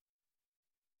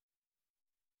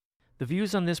The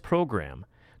views on this program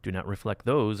do not reflect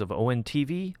those of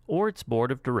ONTV or its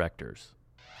board of directors.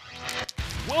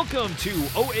 Welcome to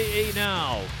OAA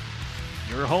Now,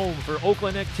 your home for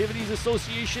Oakland Activities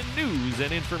Association news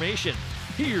and information.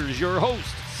 Here's your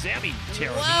host, Sammy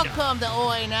Terramina. Welcome to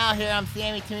OAA Now. Here I'm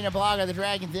Sammy Terramina, blogger, the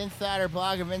Dragons Insider,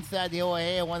 blogger of Inside the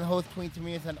OAA, and one of the hosts between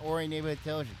Terraminas on Ori Neighborhood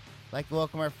Television. I'd like to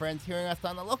welcome our friends hearing us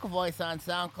on the local voice on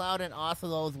SoundCloud, and also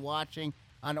those watching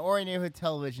on Ori Neighborhood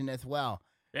Television as well.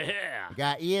 Yeah. We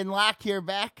got Ian Locke here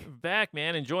back. Back,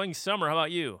 man. Enjoying summer. How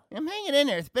about you? I'm hanging in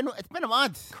there. It's been a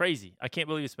month. Crazy. I can't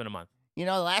believe it's been a month. You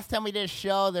know, the last time we did a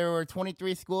show, there were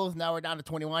 23 schools. Now we're down to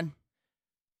 21.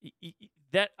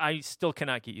 That I still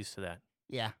cannot get used to that.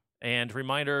 Yeah. And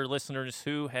reminder, listeners,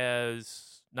 who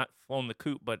has not flown the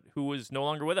coop, but who is no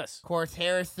longer with us. Of course,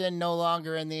 Harrison no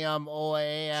longer in the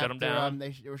OAA. Shut 'em down.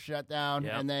 They were shut down.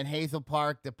 Yep. And then Hazel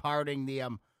Park departing the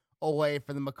OAA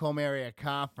for the Macomb Area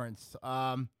Conference.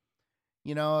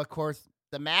 You know, of course,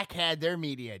 the MAC had their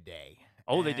media day.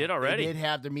 Oh, they did already? They did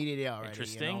have their media day already.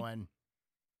 Interesting. You know, and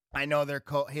I know their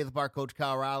Hazel Park coach,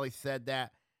 Kyle Riley, said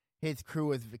that his crew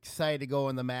was excited to go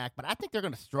in the MAC, but I think they're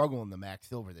going to struggle in the MAC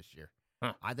Silver this year.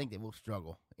 Huh. I think they will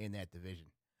struggle in that division.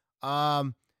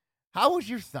 How was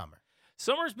your summer?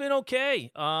 Summer's been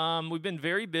okay. We've been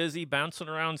very busy, bouncing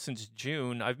around since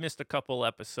June. I've missed a couple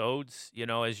episodes,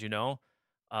 as you know.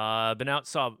 Been out,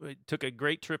 took a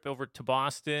great trip over to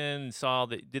Boston,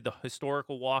 did the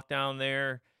historical walk down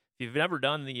there. If you've never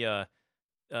done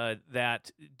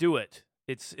that, do it.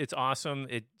 It's awesome.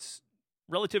 It's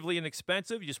relatively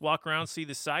inexpensive. You just walk around, see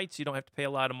the sights. You don't have to pay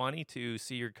a lot of money to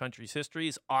see your country's history.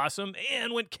 It's awesome.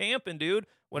 And went camping, dude.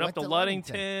 Went up to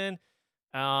Ludington.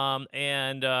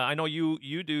 And I know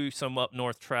you do some up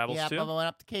north travels too. Yeah, I went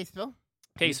up to Caseville.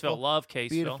 Love Caseville.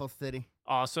 Beautiful city.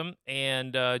 Awesome.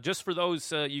 And just for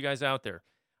those you guys out there,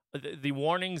 the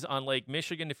warnings on Lake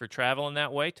Michigan, if you're traveling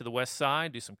that way to the west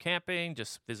side, do some camping,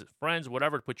 just visit friends,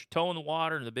 whatever, to put your toe in the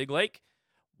water in the big lake,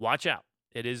 watch out.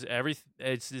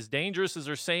 It's as dangerous as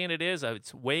they're saying it is.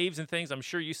 It's waves and things. I'm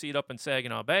sure you see it up in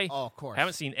Saginaw Bay. Oh, of course.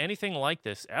 Haven't seen anything like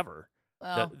this ever.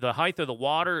 Well, The height of the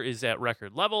water is at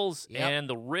record levels, Yep. and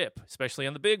the rip, especially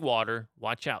on the big water,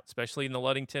 watch out, especially in the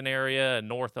Ludington area and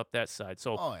north up that side.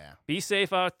 So be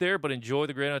safe out there, but enjoy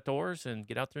the great outdoors and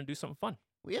get out there and do something fun.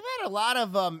 We've had a lot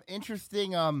of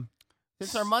interesting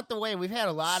since our month away. We've had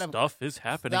a lot of stuff is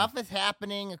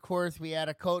happening. Of course, we had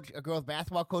a girls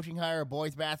basketball coaching hire, a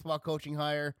boys basketball coaching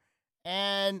hire,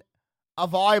 and a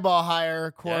volleyball hire.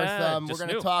 Of course, we're going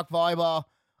to talk volleyball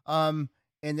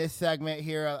in this segment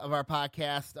here of our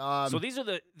podcast. So these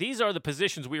are the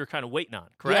positions we were kind of waiting on,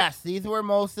 correct? Yes, these were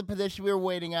most of the positions we were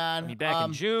waiting on. I mean, back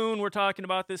in June, we're talking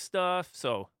about this stuff,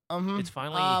 so it's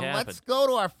finally happened. Let's go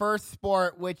to our first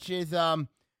sport, which is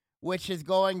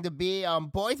going to be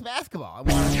boys basketball. I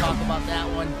want to talk about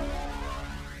that one.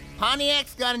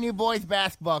 Pontiac's got a new boys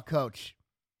basketball coach.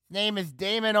 His name is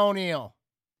Damon O'Neill,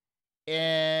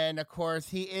 and of course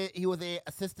he was an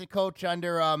assistant coach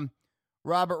under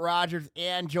Robert Rogers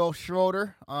and Joe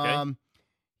Schroeder. Okay.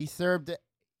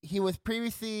 He was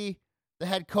previously the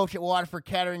head coach at Waterford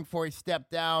Kettering before he stepped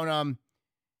down.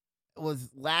 It was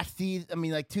last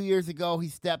season. 2 years ago, he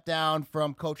stepped down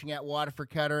from coaching at Waterford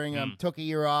Kettering. Took a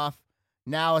year off.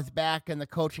 Now is back in the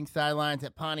coaching sidelines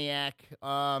at Pontiac.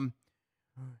 Of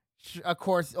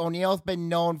course, O'Neill's been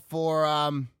known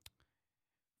for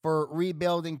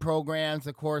rebuilding programs.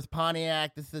 Of course,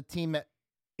 Pontiac, this is a team that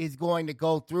is going to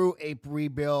go through a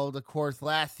rebuild. Of course,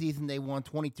 last season they won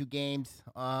 22 games.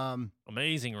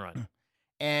 Amazing run.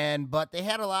 But they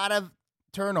had a lot of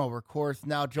turnover. Of course,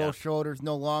 now Joe Schroeder's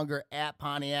no longer at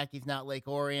Pontiac. He's not Lake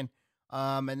Orion.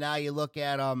 And now you look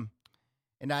at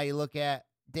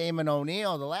Damon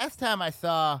O'Neill. The last time I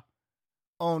saw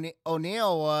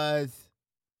O'Neill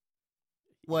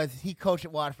was he coached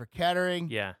at Waterford Kettering.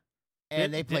 Yeah.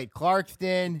 And they played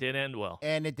Clarkston. Didn't end well.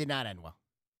 And it did not end well.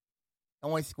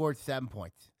 Only scored 7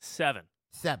 points. 7.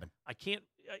 I can't.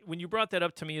 When you brought that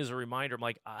up to me as a reminder, I'm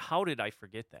like, how did I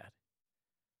forget that?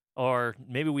 Or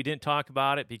maybe we didn't talk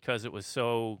about it because it was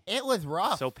It was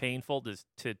rough. So painful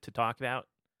to talk about.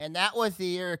 And that was the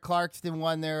year Clarkston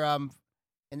won their and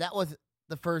that was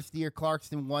the first year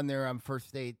Clarkston won their first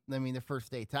state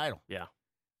title. Yeah.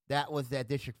 That was that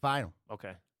district final.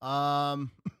 Okay. Wow.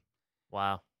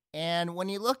 And when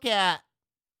you look at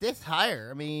this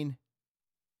hire,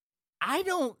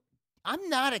 I'm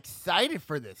not excited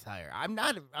for this hire. I'm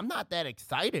not that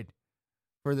excited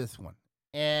for this one.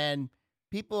 And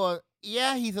people,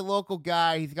 he's a local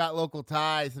guy. He's got local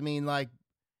ties. And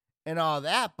all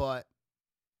that. But,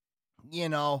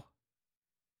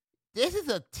 this is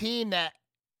a team that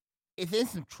is in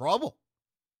some trouble.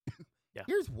 Yeah.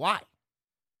 Here's why.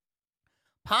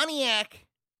 Pontiac,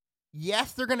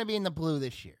 yes, they're going to be in the blue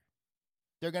this year.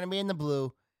 They're going to be in the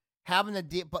blue, having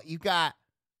the but you got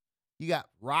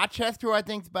Rochester, who I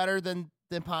think is better than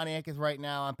Pontiac is right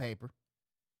now on paper.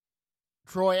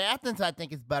 Troy Athens, I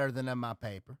think, is better than them on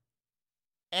paper.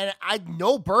 And I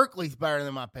know Berkeley's better than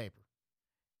them on paper.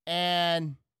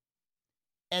 And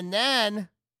then,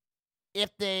 if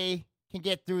they can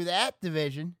get through that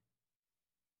division,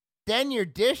 then your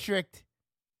district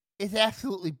is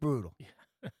absolutely brutal.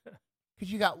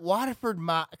 Because you got Waterford,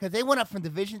 because they went up from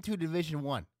Division II to Division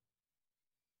I.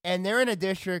 And they're in a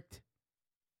district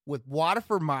with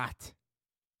Waterford Mott,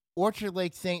 Orchard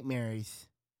Lake St. Mary's,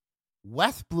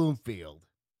 West Bloomfield,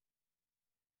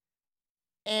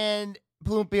 and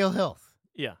Bloomfield Hills.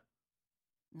 Yeah.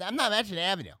 Now, I'm not mentioning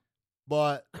Avondale,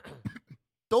 but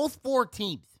those 4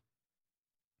 teams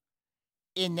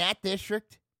in that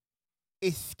district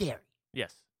is scary.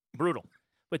 Yes. Brutal.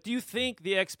 But do you think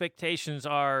the expectations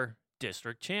are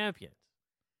district champions?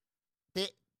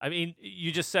 I mean,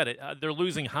 you just said it. They're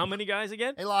losing how many guys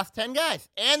again? They lost 10 guys,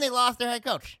 and they lost their head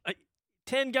coach.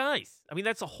 10 guys. I mean,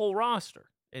 that's a whole roster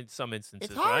in some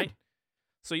instances, It's hard. right?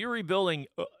 So you're rebuilding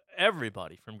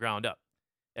everybody from ground up.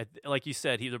 Like you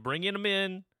said, either bringing him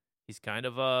in. He's kind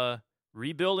of a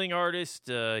rebuilding artist.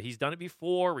 He's done it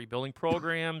before, rebuilding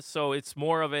programs. So it's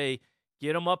more of a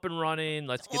get him up and running.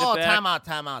 Let's get it back.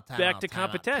 Time out. Back to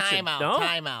competition.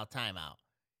 Time out.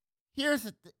 Here's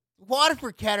the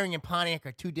Waterford Kettering and Pontiac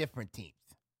are 2 different teams.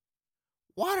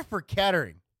 Waterford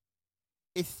Kettering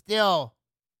is still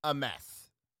a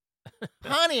mess.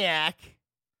 Pontiac,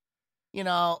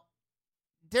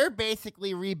 they're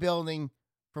basically rebuilding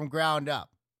from ground up.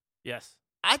 Yes.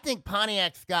 I think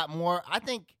Pontiac's got more. I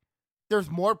think there's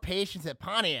more patience at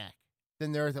Pontiac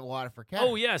than there is at Waterford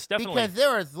Kettering. Oh, yes, definitely. Because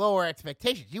there is lower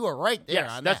expectations. You were right there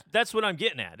on that. That's what I'm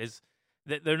getting at, is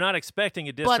that they're not expecting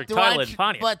a district title in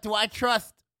Pontiac. But do I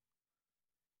trust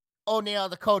O'Neill,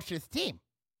 the coach of his team?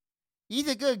 He's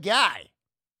a good guy.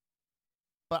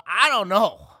 But I don't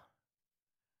know.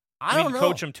 I don't know.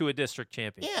 Coach him to a district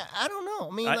championship. Yeah, I don't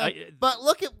know. I mean, but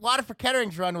look at Waterford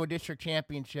Kettering's run to a district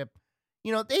championship.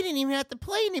 They didn't even have to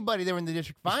play anybody. They were in the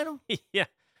district final. Yeah.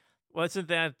 Wasn't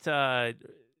that,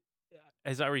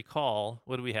 as I recall,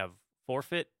 what do we have?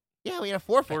 Forfeit? Yeah, we had a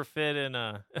forfeit. Forfeit,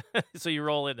 and so you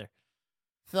roll in there.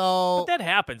 But that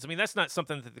happens. I mean, that's not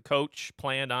something that the coach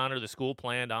planned on or the school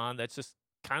planned on. That's just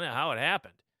kind of how it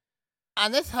happened.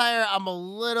 On this hire, I'm a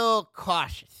little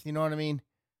cautious. You know what I mean?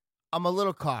 I'm a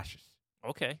little cautious.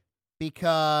 Okay.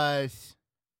 Because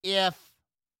this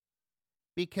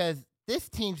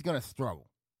team's going to struggle.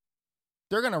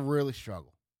 They're going to really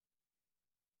struggle.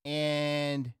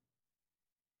 And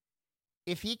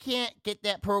if you can't get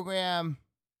that program,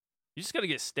 you just got to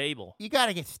get stable. You got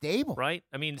to get stable. Right?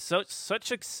 I mean, such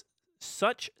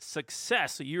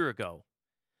success a year ago.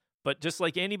 But just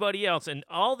like anybody else, and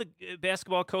all the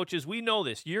basketball coaches, we know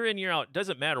this. Year in, year out, it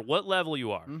doesn't matter what level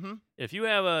you are. Mm-hmm. If you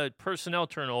have a personnel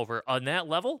turnover on that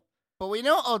level. But we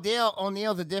know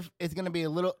O'Neill's is going to be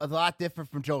a lot different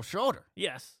from Joe Schroeder.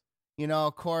 Yes.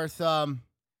 Of course. So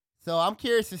I'm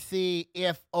curious to see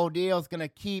if O'Neill's going to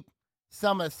keep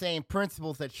some of the same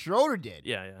principles that Schroeder did.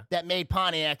 Yeah. That made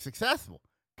Pontiac successful.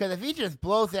 Because if he just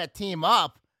blows that team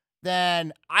up,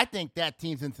 then I think that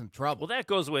team's in some trouble. Well, that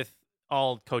goes with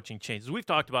all coaching changes. We've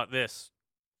talked about this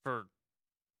for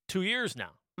 2 years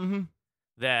now. Mm-hmm.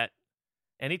 That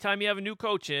anytime you have a new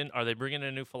coach in, are they bringing in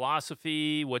a new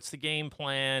philosophy? What's the game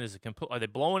plan? Are they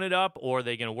blowing it up, or are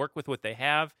they going to work with what they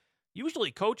have?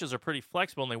 Usually coaches are pretty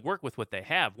flexible and they work with what they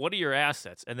have. What are your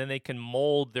assets? And then they can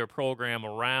mold their program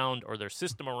around or their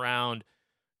system around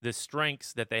the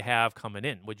strengths that they have coming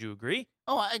in. Would you agree?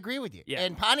 Oh, I agree with you. Yeah.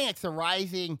 And Pontiac's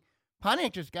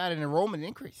Pontiac just got an enrollment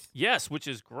increase. Yes, which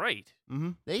is great. Mm-hmm.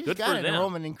 They just Good got an them.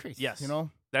 enrollment increase. Yes.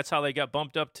 That's how they got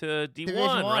bumped up to D1, Division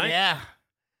I, right? Yeah.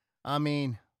 I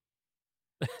mean,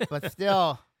 but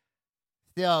still,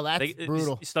 that's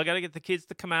brutal. You still got to get the kids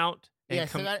to come out and,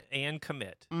 and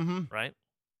commit, mm-hmm. right?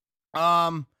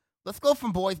 Let's go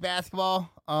from boys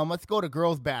basketball. Let's go to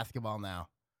girls basketball now.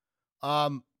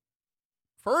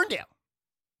 Ferndale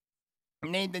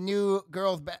named the new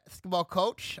girls basketball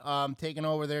coach, taking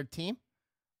over their team.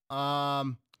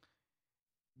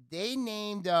 They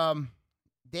named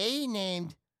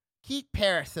Keith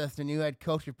Paris as the new head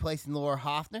coach, replacing Laura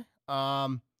Hoffner.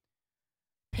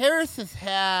 Paris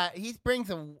he brings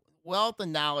a wealth of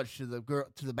knowledge to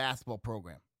the basketball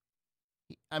program.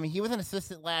 He was an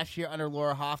assistant last year under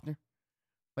Laura Hoffner,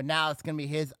 but now it's going to be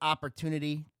his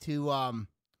opportunity to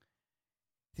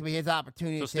take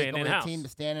over the team to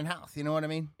stand in house. You know what I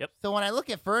mean? Yep. So when I look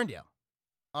at Ferndale,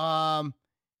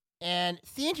 And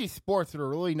CNG Sports did a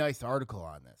really nice article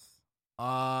on this.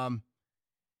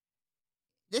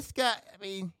 This guy, I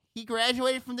mean, he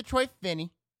graduated from Detroit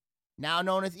Finney, now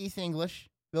known as East English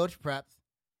Village Preps.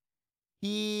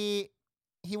 He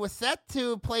was set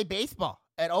to play baseball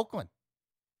at Oakland,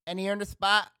 and he earned a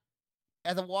spot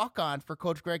as a walk-on for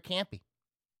Coach Greg Campy.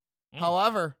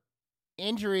 However,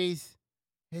 injuries.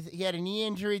 He had a knee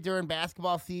injury during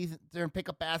basketball season, during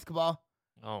pickup basketball.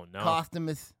 Oh no! Cost him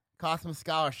a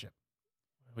scholarship.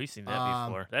 We've seen that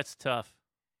before. That's tough.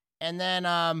 And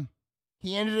then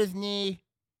he injured his knee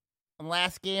in the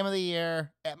last game of the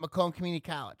year at Macomb Community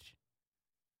College.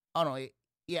 Oh no, his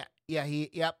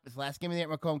last game of the year at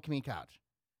Macomb Community College.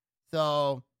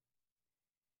 So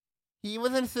he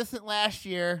was an assistant last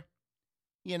year,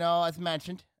 as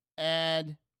mentioned,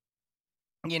 and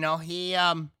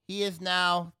he is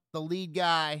now the lead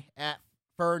guy at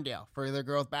Ferndale for their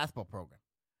girls basketball program.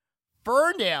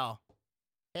 Ferndale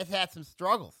has had some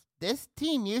struggles. This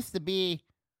team used to be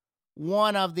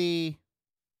a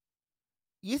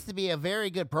very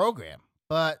good program,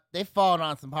 but they've fallen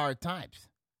on some hard times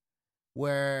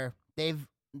where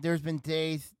there's been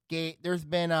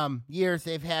years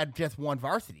they've had just one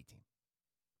varsity team.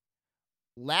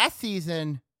 Last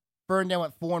season, Ferndale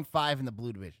went 4-5 in the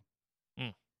Blue Division.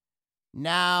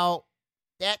 Now,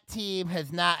 that team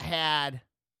has not had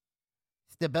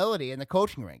stability in the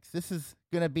coaching ranks. This is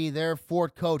going to be their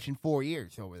fourth coach in 4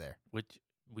 years over there. Which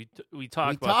we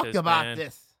talked about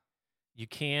this. You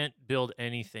can't build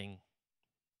anything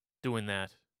doing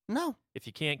that. No. If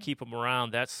you can't keep them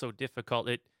around, that's so difficult.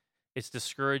 It's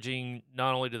discouraging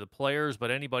not only to the players,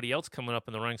 but anybody else coming up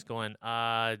in the ranks going,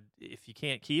 if you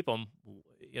can't keep them,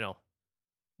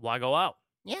 why go out?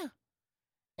 Yeah.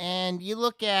 And you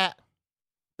look at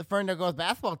the Ferndale girls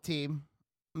basketball team,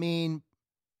 I mean,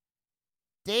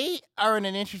 they are in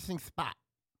an interesting spot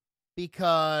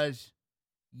because,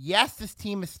 yes, this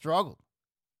team has struggled.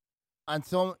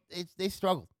 They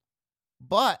struggled.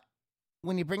 But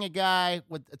when you bring a guy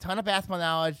with a ton of basketball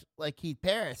knowledge like Keith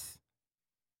Paris,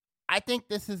 I think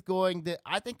this is going to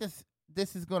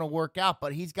work out,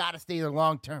 but he's got to stay there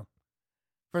long term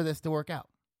for this to work out.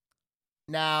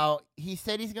 Now, he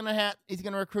said he's going to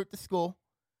recruit the school.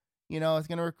 He's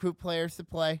going to recruit players to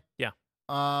play. Yeah.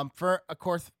 Of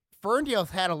course, Ferndale's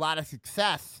had a lot of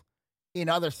success in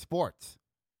other sports.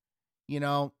 You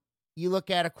look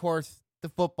at, of course, the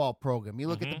football program. You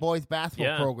look at the boys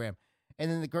basketball program, and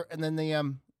then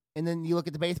you look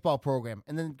at the baseball program,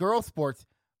 and then girls sports,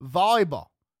 volleyball.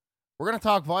 We're going to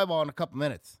talk volleyball in a couple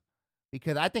minutes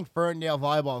because I think Ferndale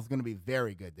volleyball is going to be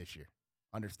very good this year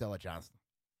under Stella Johnston.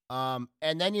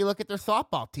 And then you look at their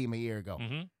softball team a year ago.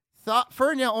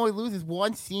 Ferndale only loses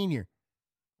one senior.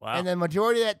 Wow. And the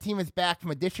majority of that team is back from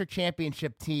a district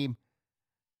championship team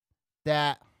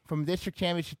that's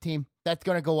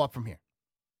going to go up from here.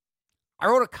 I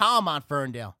wrote a column on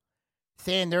Ferndale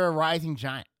saying they're a rising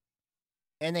giant.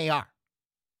 And they are.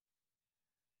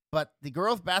 But the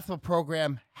girls basketball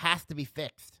program has to be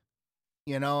fixed.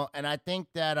 And I think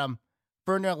that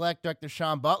Ferndale Athletic Director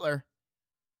Sean Butler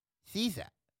sees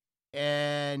that.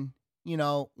 And,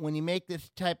 when you make this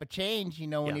type of change,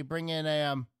 when you bring in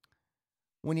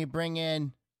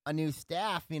a new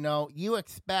staff, you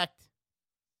expect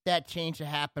that change to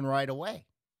happen right away.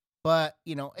 But,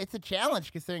 it's a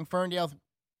challenge considering Ferndale's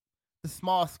the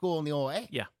smallest school in the OA.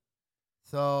 Yeah.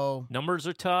 So numbers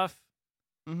are tough.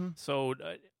 Mm-hmm. So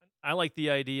I like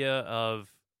the idea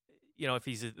of, if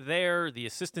he's there, the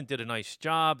assistant did a nice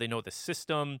job. They know the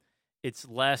system. It's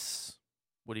less,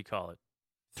 what do you call it?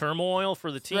 Turmoil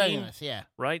for the team. Readiness, yeah.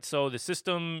 Right? So the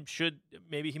system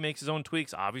maybe he makes his own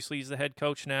tweaks. Obviously, he's the head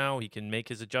coach now. He can make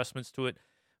his adjustments to it.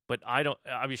 But I'd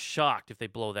be shocked if they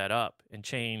blow that up and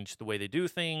change the way they do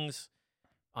things.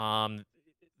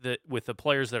 With the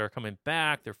players that are coming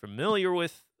back, they're familiar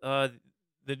with the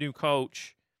new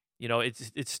coach.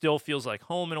 It still feels like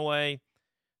home in a way.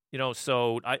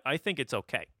 So I think it's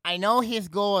okay. I know his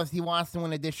goal is he wants to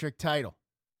win a district title.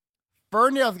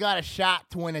 Ferndale's got a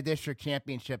shot to win a district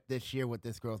championship this year with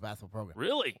this girls basketball program.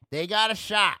 Really? They got a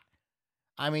shot.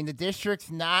 I mean, the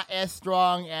district's not as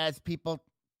strong as people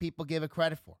give it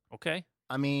credit for. Okay.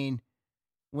 I mean,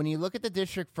 when you look at the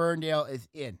district Ferndale is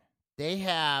in, they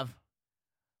have.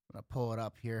 I'm gonna pull it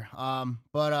up here.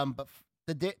 But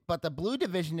the blue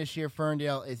division this year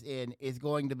Ferndale is in is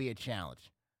going to be a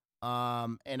challenge.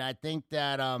 And I think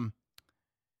that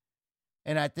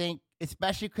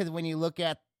especially because when you look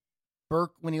at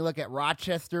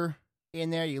Rochester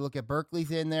in there, you look at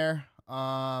Berkeley's in there.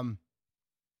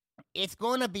 It's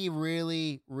going to be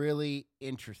really, really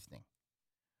interesting.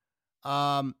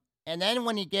 And then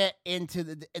when you get into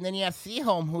and then you have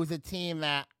Seaholm, who's a team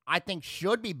that I think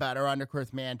should be better under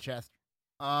Chris Manchester.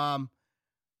 The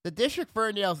district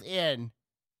Ferndale's in,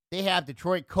 they have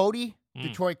Detroit Cody,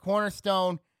 Detroit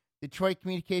Cornerstone, Detroit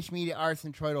Communication Media Arts,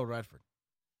 and Detroit Old Redford.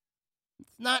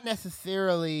 It's not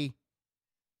necessarily,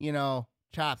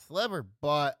 chopped liver,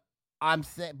 but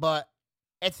but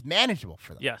it's manageable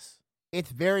for them. Yes. It's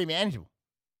very manageable.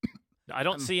 I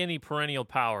don't see any perennial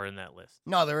power in that list.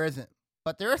 No, there isn't.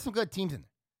 But there are some good teams in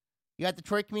there. You got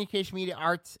Detroit Communication Media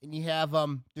Arts, and you have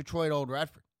Detroit Old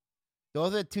Redford.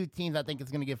 Those are the two teams I think is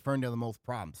going to give Ferndale the most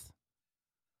problems.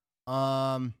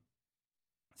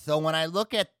 So when I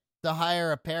look at the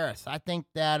hire of Paris, I think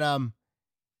that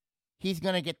he's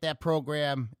going to get that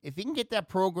program. If he can get that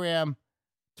program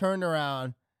turned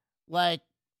around, like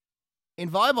in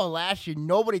volleyball last year,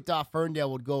 nobody thought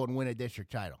Ferndale would go and win a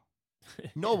district title.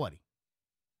 Nobody.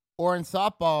 Or in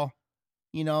softball,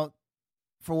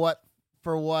 for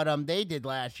what they did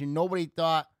last year, nobody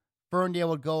thought Ferndale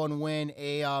would go and win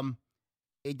a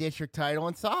district title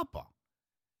in softball,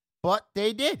 but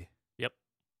they did. Yep.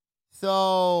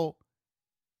 So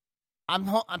I'm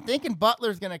thinking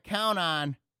Butler's going to count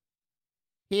on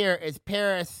here is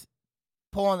Paris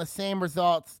pulling the same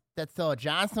results that Stella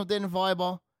Johnson did in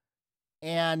volleyball,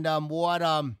 and what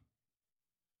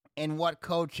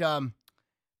Coach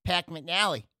Pat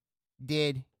McNally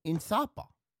did in softball.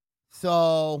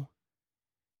 So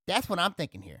that's what I'm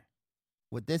thinking here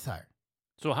with this hire.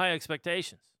 So high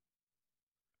expectations.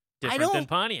 Different than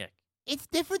Pontiac. It's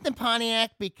different than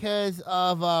Pontiac because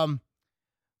of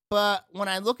but when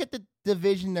I look at the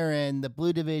division they're in, the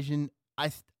blue division,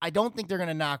 I don't think they're going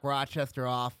to knock Rochester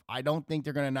off. I don't think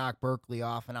they're going to knock Berkeley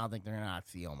off, and I don't think they're going to knock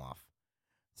Seaholm off.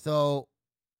 So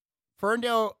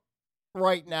Ferndale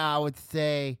right now, I would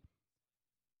say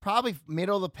probably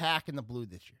middle of the pack in the blue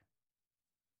this year.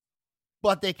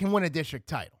 But they can win a district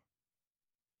title.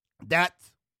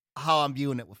 That's how I'm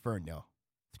viewing it with Ferndale.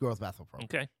 It's girls basketball program.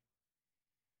 Okay.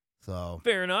 So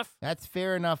fair enough. That's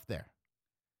fair enough there.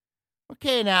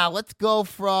 Okay, now let's go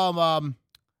from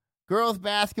girls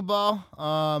basketball.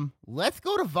 Let's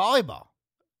go to volleyball.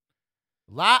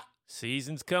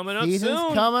 Season's coming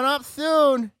up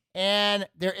soon. And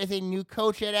there is a new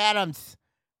coach at Adams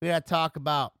we got to talk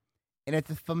about. And it's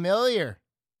a familiar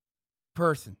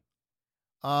person.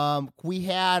 We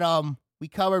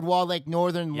covered Walled Lake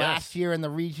Northern last year in the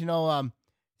regional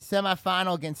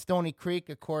semifinal against Stony Creek.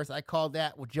 Of course, I called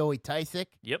that with Joey Tysick.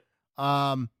 Yep.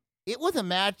 It was a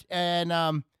match,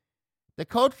 and the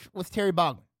coach was Terry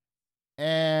Bogman,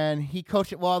 and he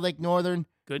coached at Walled Lake Northern.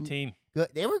 Good team.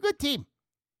 They were a good team.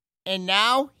 And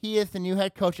now he is the new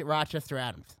head coach at Rochester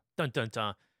Adams. Dun, dun,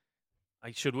 dun.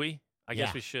 Should we? I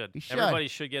guess we should. We should. Everybody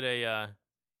should get a...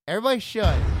 Everybody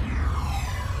should.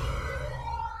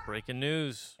 Breaking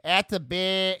news. That's a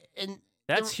bit...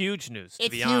 That's huge news, to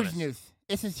be It's honest. huge news.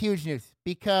 This is huge news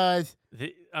because...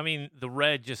 the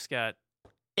red just got...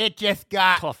 It just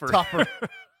got tougher.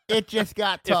 It just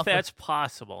got tougher. If that's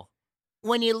possible.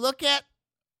 When you look at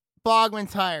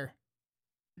Bogman's hire,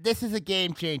 this is a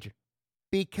game changer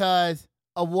because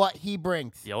of what he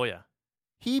brings. Oh, yeah.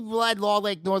 He led Walled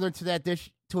Lake Northern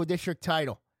to a district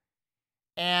title.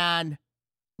 And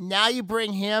now you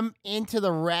bring him into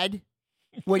the red.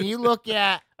 When you look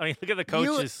at... look at the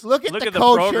coaches. Look at the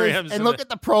coaches and look at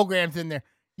the programs in there.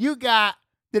 You got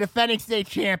the defending state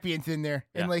champions in there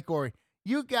in Lake Orion.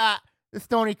 You got the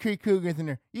Stony Creek Cougars in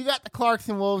there. You got the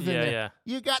Clarkson Wolves in there. Yeah.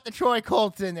 You got the Troy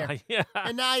Colts in there. Yeah.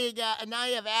 And now you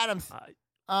have Adams.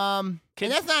 And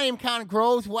that's not even counting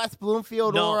Groves, West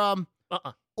Bloomfield, or all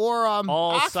Oxford.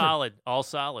 All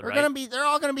solid. They're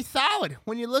all gonna be solid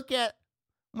when you look at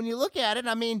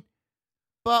it.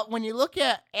 But when you look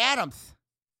at Adams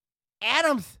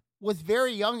was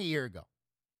very young a year ago.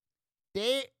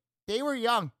 They were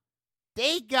young.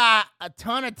 They got a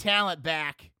ton of talent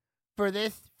back.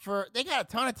 They got a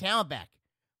ton of talent back.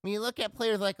 When you look at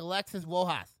players like Alexis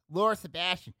Wojas, Laura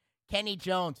Sebastian, Kenny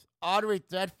Jones, Audrey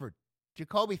Threadford,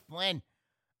 Jacoby Flynn,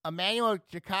 Emmanuel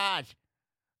Jakaj,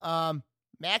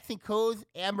 Maxine Coase,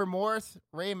 Amber Morris,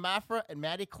 Ray Mafra, and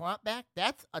Maddie Klump back.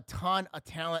 That's a ton of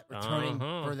talent returning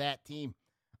for that team.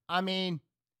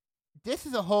 This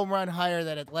is a home run hire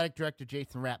that athletic director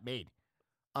Jason Rapp made.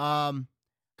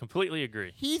 Completely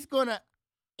agree.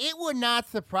 It would not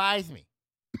surprise me.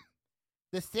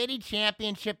 The city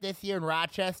championship this year in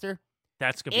Rochester,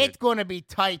 it's going to be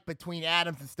tight between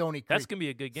Adams and Stony Creek. That's going to be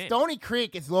a good game. Stony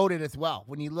Creek is loaded as well.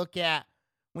 When you look at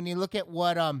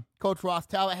what Coach Ross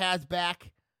Talbot has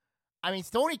back,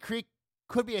 Stony Creek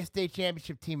could be a state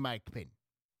championship team, in my opinion.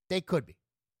 They could be.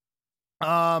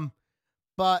 But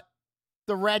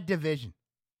the red division.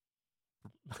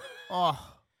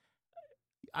 Oh,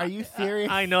 are you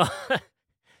serious? I know.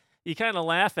 You kind of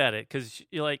laugh at it because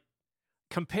you're like,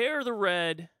 compare the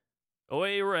Red,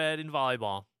 OA Red in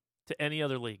volleyball to any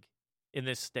other league in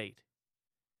this state.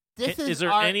 Is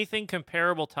there anything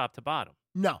comparable top to bottom?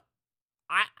 No.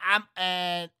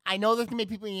 I know there's gonna be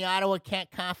people in the Ottawa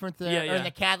Kent Conference or in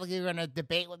the Catholic who are gonna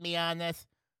debate with me on this,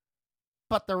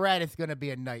 but the Red is gonna be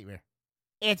a nightmare.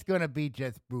 It's gonna be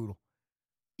just brutal.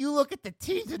 You look at the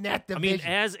teams in that division. I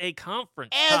mean, as a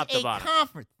conference, top to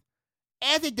bottom.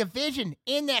 As a division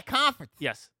in that conference.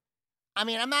 Yes. I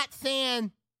mean, I'm not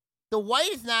saying the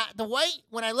White is not the White.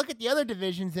 When I look at the other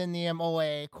divisions in the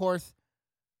MOA, of course,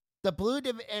 the Blue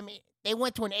division. I mean, they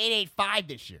went to an 8-8-5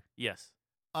 this year. Yes.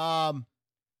 The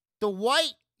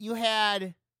White, you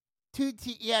had two.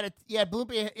 You had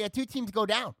Bloomfield. You had two teams go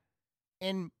down,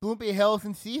 in Bloomfield Hills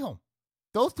and Seaholm.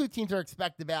 Those two teams are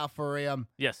expected to battle for the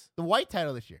White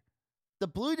title this year. The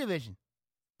Blue division,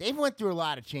 they've went through a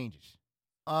lot of changes.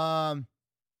 But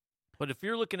if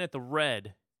you're looking at the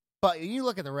Red, but you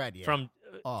look at the Red,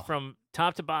 from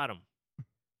top to bottom,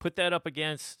 put that up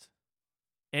against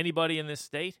anybody in this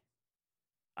state.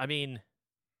 I mean,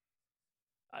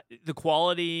 the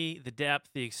quality, the depth,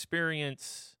 the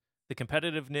experience, the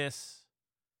competitiveness.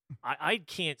 I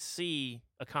can't see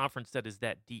a conference that is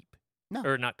that deep. No.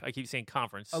 Or not. I keep saying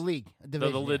conference. A league, a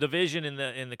division. The division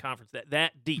in the conference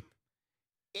that deep.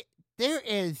 There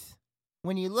is,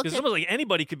 when you look at, because almost like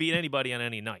anybody could beat anybody on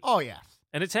any night. Oh yes,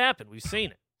 and it's happened. We've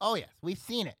seen it. Oh yes, we've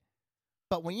seen it.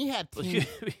 But when you have teams,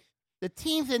 the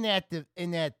teams in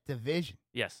that division.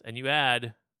 Yes, and you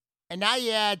add. And now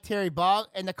you add Terry Bog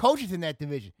and the coaches in that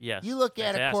division. Yes. You look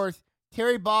at, of course,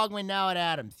 Terry Bogman now at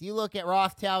Adams. You look at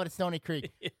Ross Talbot at Stony Creek.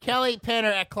 Kelly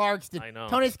Penner at Clarkston. I know.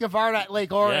 Tony Scavarda at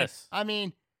Lake Orion. Yes. I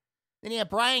mean, then you have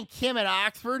Brian Kim at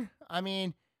Oxford. I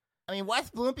mean,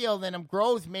 West Bloomfield and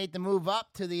Groves made the move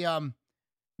up to the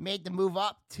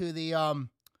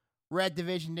Red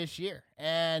Division this year.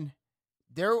 And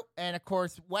Groves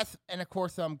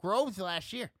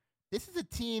last year. This is a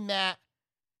team that,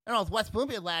 I don't know, it's West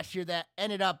Bloomfield last year that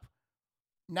ended up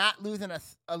not losing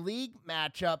a league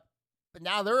matchup, but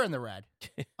now they're in the Red.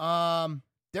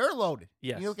 They're loaded.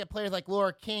 Yes. You look at players like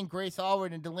Laura King, Grace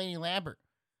Allward, and Delaney Lambert.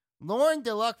 Lauren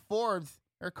DeLuck Forbes,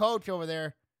 her coach over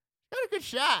there, got a good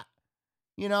shot,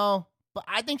 but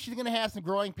I think she's going to have some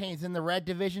growing pains in the Red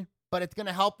Division, but it's going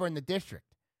to help her in the district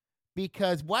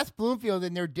because West Bloomfield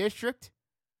in their district,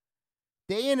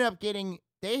 they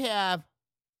have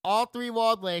all three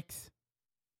Walled Lakes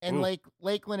and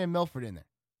Lakeland and Milford in there.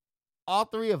 All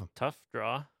three of them. Tough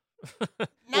draw.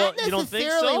 Not you don't think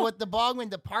necessarily so? with the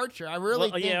Bogman departure. I really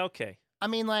think. Yeah, okay. I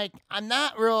mean, I'm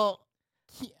not real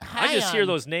high I just hear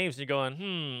those names and you're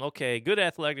going, okay, good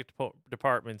athletic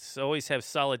departments always have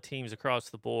solid teams across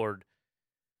the board.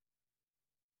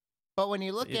 But when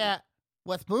you look at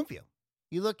West Bloomfield,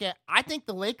 I think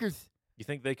the Lakers. You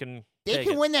think they can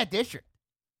win that district.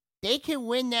 They can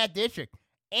win that district.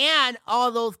 And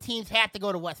all those teams have to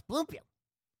go to West Bloomfield.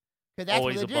 Because that's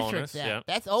always where the district's at. Yeah.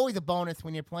 That's always a bonus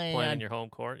when you're playing on your home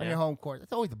court. On your home court.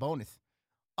 That's always a bonus.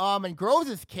 In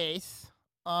Groves' case,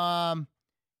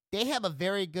 they have a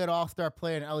very good all-star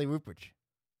player in Ellie Rupert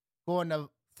going to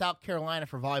South Carolina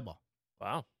for volleyball.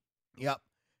 Wow. Yep.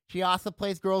 She also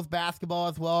plays girls basketball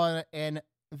as well and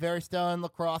very still in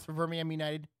lacrosse for Birmingham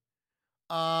United.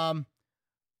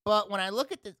 But when I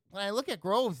look at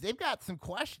Groves, they've got some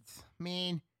questions. I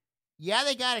mean, yeah,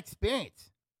 they got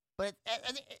experience, but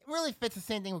it really fits the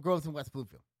same thing with Groves and West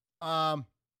Bloomfield. How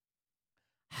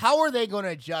are they going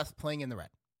to adjust playing in the Red?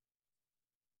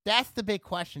 That's the big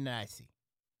question that I see.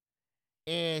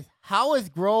 Is how is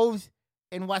Groves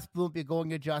and West Bloomfield going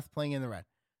to adjust playing in the Red?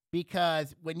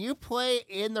 Because when you play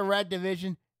in the Red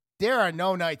Division, there are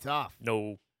no nights off.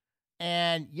 No.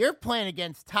 And you're playing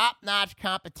against top-notch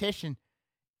competition.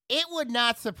 It would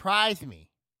not surprise me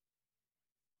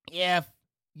if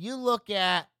you look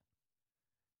at,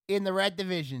 in the Red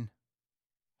Division,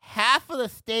 half of the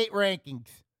state rankings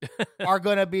are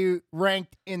going to be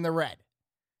ranked in the Red.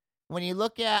 When you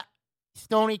look at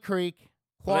Stony Creek,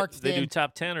 Clarkston. They do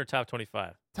top 10 or top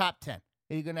 25? Top 10.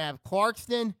 You're going to have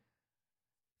Clarkston,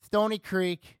 Stony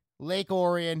Creek, Lake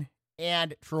Orion,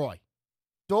 and Troy.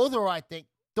 Those are, I think,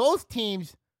 those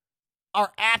teams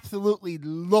are absolutely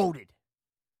loaded.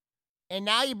 And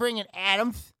now you bring in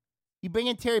Adams. You bring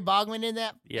in Terry Bogman in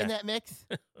that mix.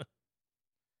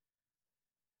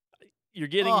 You're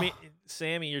getting me,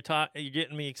 Sammy. You're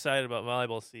getting me excited about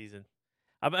volleyball season.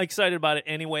 I'm excited about it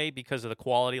anyway because of the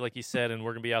quality, like you said, and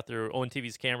we're gonna be out there.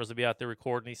 ONTV's cameras will be out there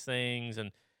recording these things,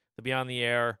 and they'll be on the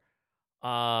air.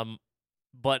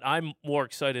 But I'm more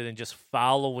excited than just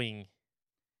following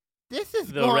This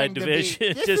is the going red to division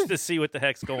be, this just is, to see what the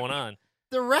heck's going on.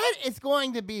 the red is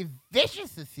going to be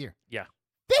vicious this year. Yeah.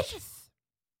 Vicious.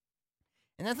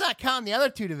 And that's not counting the other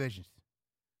two divisions.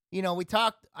 You know,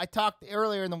 I talked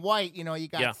earlier in the white, you know, you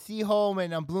got Seaholm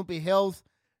and Bloomfield Hills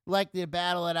likely to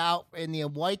battle it out in the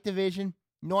white division.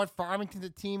 North Farmington's a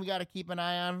team we got to keep an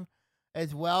eye on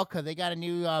as well because they got a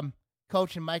new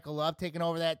coach in Michael Love taking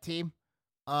over that team.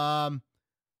 The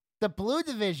blue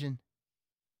division,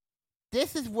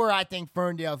 this is where I think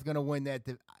Ferndale's going to win that.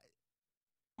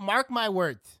 Mark my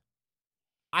words.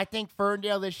 I think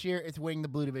Ferndale this year is winning the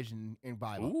blue division in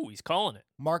volleyball. Ooh, he's calling it.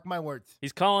 Mark my words.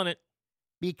 He's calling it.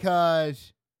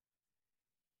 Because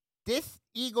this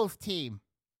Eagles team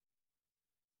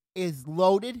is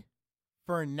loaded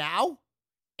for now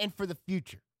and for the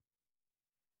future.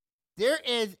 There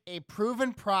is a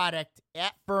proven product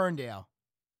at Ferndale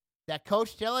that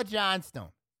Coach Stella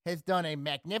Johnstone has done a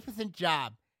magnificent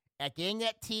job at getting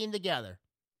that team together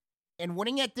and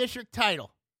winning that district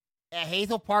title at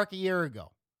Hazel Park a year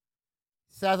ago.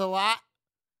 Says a lot,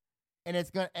 and I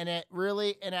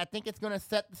think it's gonna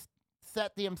set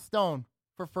the stone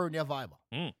for Ferndale volleyball.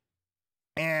 Mm.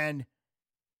 And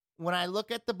when I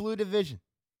look at the blue division,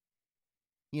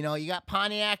 you know, you got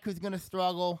Pontiac who's gonna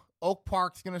struggle, Oak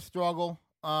Park's gonna struggle.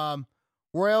 Royal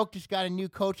Oak just got a new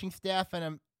coaching staff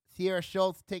and Sierra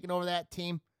Schultz taking over that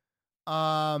team.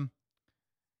 And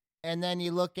then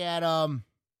you look at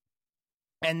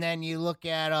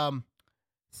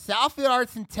Southfield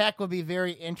Arts and Tech will be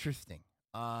very interesting.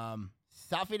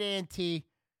 Southfield A&T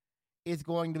is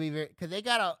going to be because they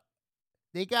got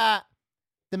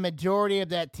the majority of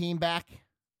that team back.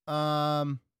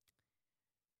 But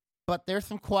there's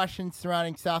some questions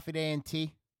surrounding Southfield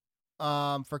A&T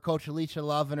for Coach Alicia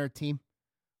Love and her team.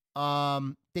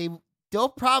 They'll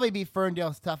probably be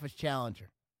Ferndale's toughest challenger.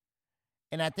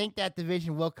 And I think that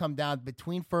division will come down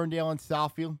between Ferndale and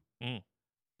Southfield. Mm.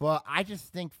 But I just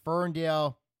think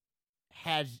Ferndale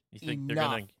has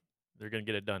enough. They're gonna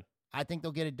get it done. I think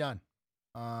they'll get it done.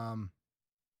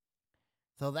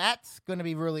 So that's going to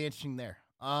be really interesting there.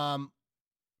 My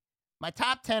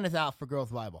top 10 is out for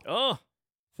girls volleyball. Oh.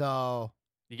 So.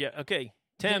 Okay.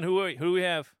 10. Who do we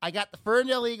have? I got the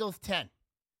Ferndale Eagles 10.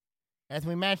 As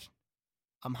we mentioned,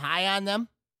 I'm high on them.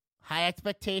 High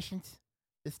expectations.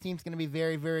 This team's going to be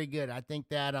very, very good. I think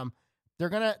that they're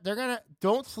gonna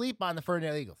don't sleep on the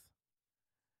Ferndale Eagles.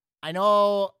 I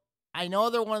know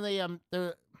they're one of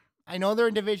the I know they're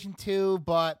in Division 2,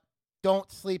 but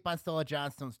don't sleep on Stella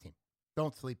Johnstone's team.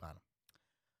 Don't sleep on them.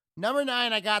 Number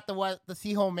 9, I got the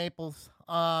Seaholm Maples.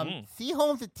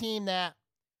 Seaholm's a team that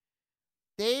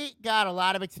they got a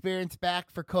lot of experience back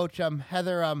for Coach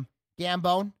Heather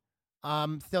Gambone.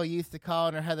 Still used to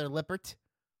calling her Heather Lippert,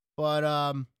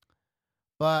 but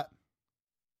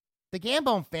the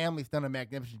Gambone family's done a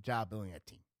magnificent job building that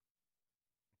team.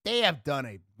 They have done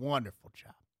a wonderful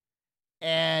job,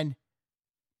 and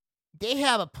they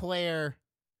have a player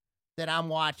that I'm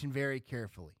watching very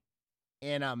carefully,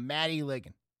 and Maddie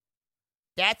Ligon.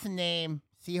 That's a name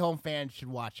Seaholm fans should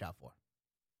watch out for.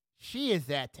 She is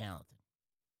that talented.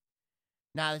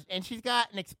 Now, and she's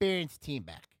got an experienced team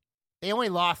back. They only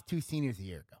lost 2 seniors a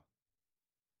year ago.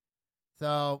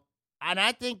 So, and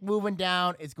I think moving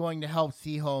down is going to help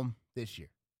Seaholm this year.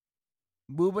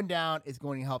 Moving down is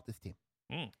going to help this team.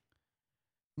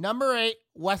 Number 8,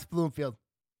 West Bloomfield.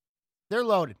 They're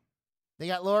loaded. They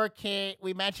got Laura K.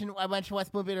 I mentioned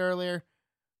West Bloomfield earlier.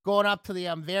 Going up to the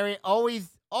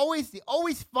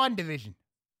always fun division.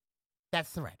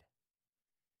 That's the red.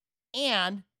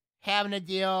 And having a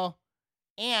deal.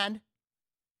 And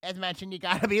as mentioned, you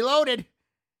got to be loaded.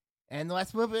 And the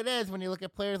West Bloomfield is when you look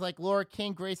at players like Laura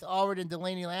King, Grace Allred, and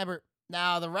Delaney Lambert.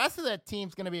 Now, the rest of that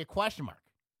team's going to be a question mark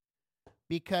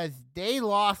because they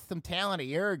lost some talent a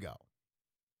year ago.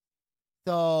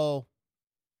 So,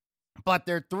 but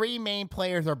their 3 main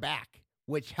players are back,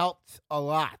 which helps a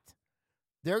lot.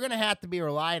 They're going to have to be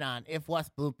relied on if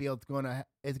West Bloomfield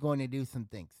is going to do some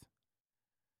things.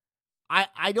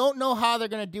 I don't know how they're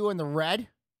going to do in the red.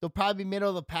 They'll probably be middle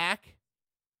of the pack,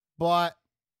 but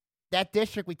that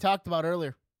district we talked about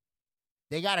earlier,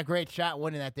 they got a great shot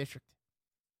winning that district.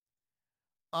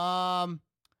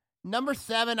 Number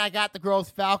 7, I got the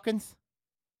Groves Falcons.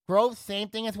 Groves, same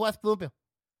thing as West Bloomfield.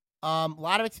 A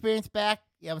lot of experience back.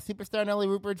 You have a superstar Nellie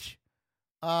Rupert.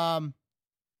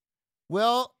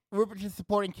 Will Rupert's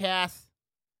supporting cast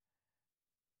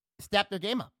step their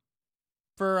game up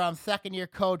for second-year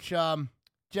coach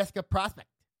Jessica Profek.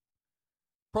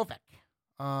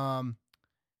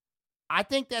 I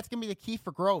think that's going to be the key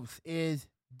for Groves is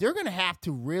they're going to have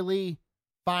to really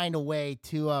find a way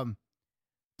to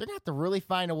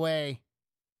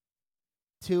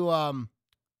to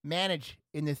manage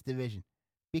in this division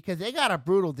because they got a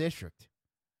brutal district.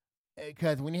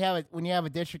 Because when you have a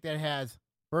district that has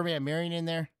Birmingham Marion in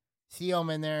there,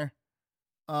 Seom in there,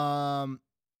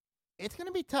 it's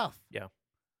gonna be tough. Yeah.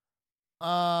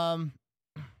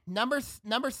 Number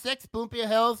 6, Bloomfield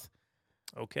Hills.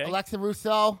 Okay. Alexa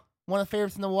Rousseau, one of the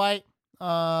favorites in the white.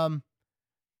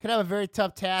 Could have a very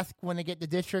tough task when they get the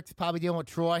districts, probably dealing with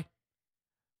Troy.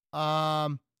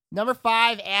 Number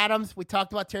 5, Adams. We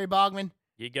talked about Terry Bogman.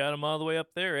 You got him all the way up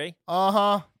there, eh?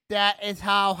 Uh-huh. That is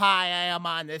how high I am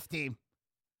on this team.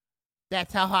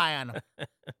 That's how high on them.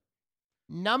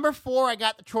 Number 4, I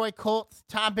got the Troy Colts.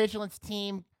 Tom Vigilance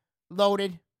team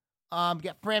loaded.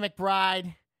 Got Fran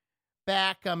McBride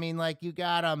back. I mean, like, they've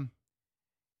got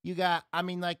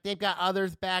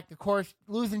others back. Of course,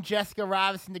 losing Jessica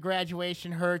Robinson to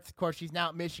graduation hurts. Of course, she's now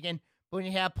at Michigan. But when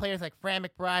you have players like Fran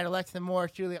McBride, Alexa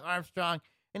Morris, Julia Armstrong,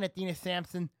 and Athena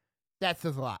Sampson, that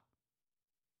says a lot.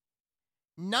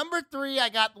 Number 3, I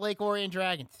got the Lake Orion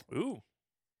Dragons. Ooh.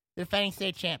 The defending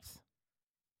state champs.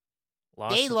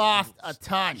 They lost a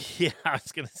ton. Yeah, I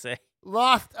was going to say.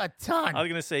 Lost a ton. I was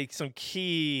going to say some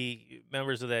key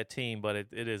members of that team, but it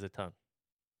is a ton.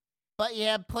 But you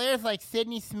have players like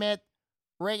Sydney Smith,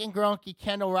 Reagan Gronke,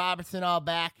 Kendall Robertson all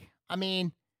back. I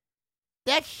mean,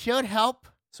 that should help.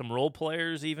 Some role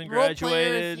players even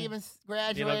graduated.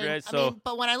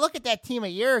 But when I look at that team a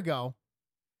year ago,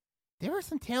 there were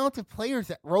some talented players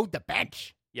that rode the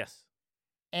bench. Yes.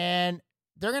 And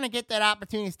they're going to get that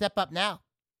opportunity to step up now.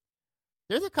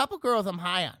 There's a couple girls I'm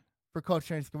high on for Coach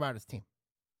Trinity Scavardo's team.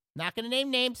 Not going to name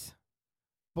names,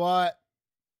 but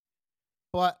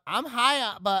I'm high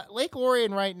on. But Lake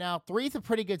Orion right now, 3 is a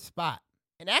pretty good spot.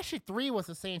 And actually 3 was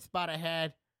the same spot I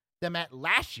had them at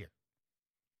last year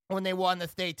when they won the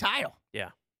state title.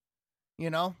 Yeah. They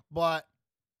were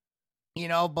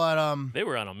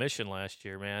on a mission last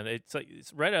year, man. It's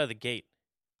right out of the gate.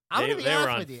 I'm going to be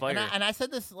honest with you. Fire. And I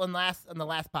said this on the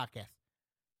last podcast.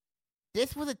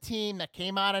 This was a team that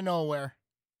came out of nowhere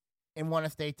and won a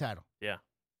state title. Yeah.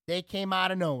 They came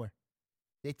out of nowhere.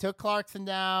 They took Clarkson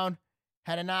down,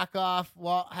 had a knockoff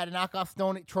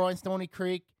Troy and Stony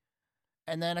Creek,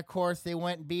 and then of course they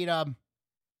went and beat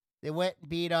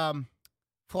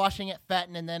Flushing at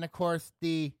Fenton, and then of course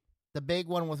the big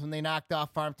one was when they knocked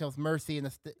off Farm Hills Mercy in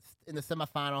the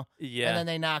semifinal. Yeah. And then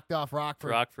they knocked off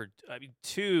Rockford. I mean,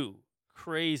 2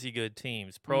 crazy good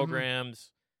teams,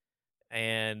 programs,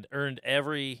 and earned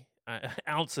every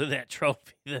ounce of that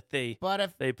trophy that they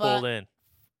pulled in.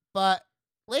 But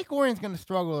Lake Orion's going to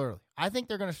struggle early. I think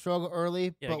they're going to struggle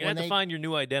early. Yeah, you have to find your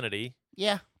new identity.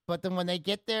 Yeah, but then when they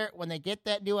get that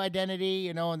new identity,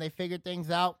 and they figure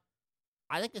things out,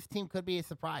 I think this team could be a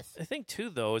surprise. I think, too,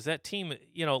 though, is that team,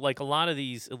 like a lot of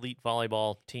these elite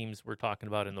volleyball teams we're talking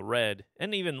about in the red,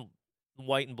 and even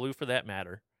white and blue for that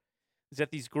matter, is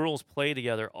that these girls play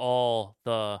together all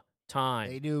the time.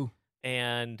 They do.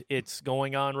 And it's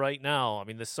going on right now. I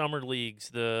mean, the summer leagues,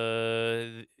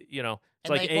 it's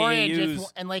like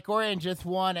AAUs. And Lake Orion just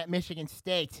won at Michigan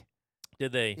State.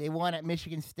 Did they? They won at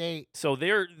Michigan State. So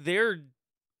they're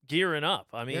gearing up.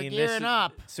 I mean, they're gearing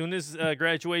up. As soon as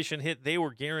graduation hit, they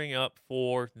were gearing up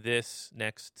for this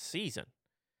next season.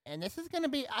 And this is going to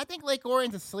be, I think Lake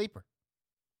Orion's a sleeper.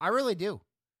 I really do.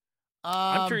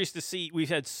 I'm curious to see. We've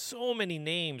had so many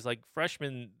names like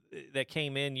freshmen that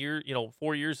came in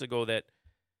 4 years ago that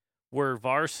were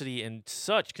varsity and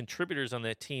such contributors on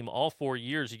that team all 4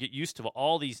 years. You get used to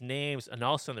all these names, and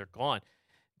all of a sudden they're gone.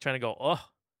 Trying to go,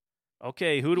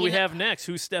 okay, who do we have next?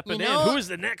 Who's stepping in? Who is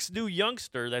the next new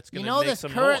youngster that's going to make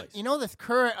some noise? This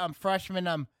current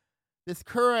freshman, this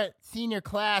current senior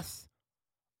class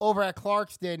over at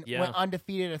Clarkston went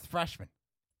undefeated as freshmen.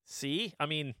 See? I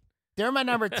mean, they're my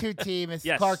number 2 team is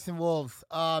Clarkson Wolves.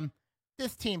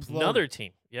 This team's loaded. Another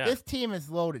team, yeah. This team is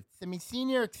loaded. I mean,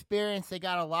 senior experience, they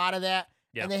got a lot of that.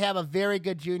 Yeah. And they have a very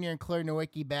good junior in Claire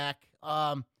Nowicki back.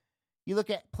 You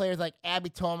look at players like Abby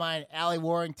Tolmine, Allie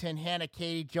Warrington, Hannah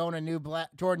Katie, Jordan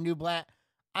Newblatt.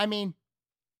 I mean,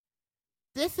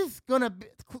 this is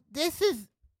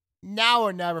now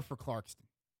or never for Clarkston.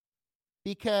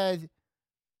 Because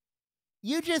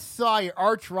you just saw your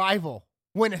arch rival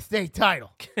win a state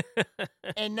title.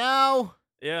 And now,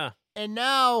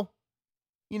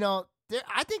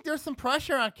 I think there's some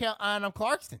pressure on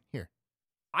Clarkston here.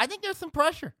 I think there's some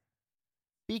pressure.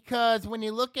 Because when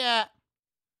you look at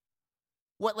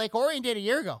what Lake Orion did a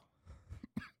year ago,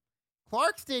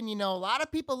 Clarkston, a lot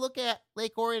of people look at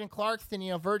Lake Orion and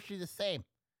Clarkston, virtually the same.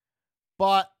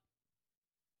 But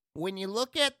when you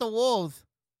look at the Wolves,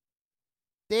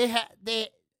 they've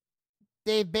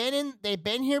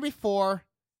been here before,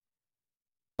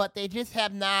 but they just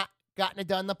have not gotten it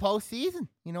done in the postseason.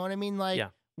 You know what I mean? Like Yeah.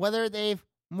 whether they've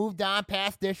moved on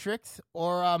past districts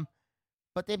or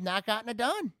but they've not gotten it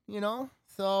done. You know,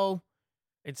 so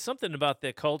It's something about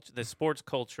the culture, the sports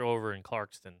culture over in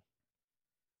Clarkston.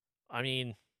 I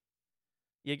mean,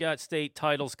 you got state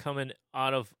titles coming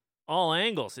out of all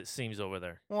angles, it seems, over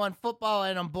there. well, on football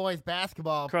and on boys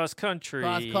basketball, Cross country,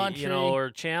 Cross-country. you know,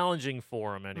 or challenging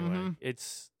for them anyway.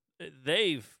 Mhm.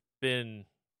 They've been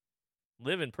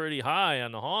living pretty high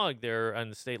on the hog there on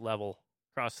the state level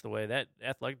across the way. That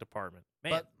athletic department,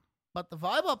 man, but the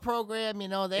volleyball program, you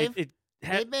know, they've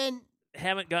been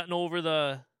haven't gotten over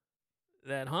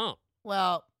that hump.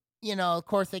 well, you know, of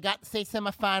course they got the state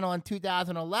semifinal in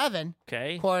 2011.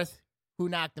 Okay. Of course, who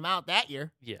knocked them out that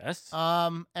year? Yes.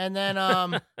 And then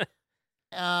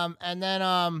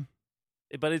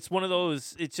But it's one of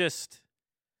those. It's just,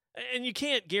 and you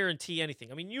can't guarantee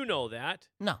anything. I mean, you know that.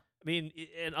 no. I mean,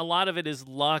 and a lot of it is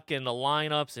luck and the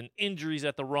lineups and injuries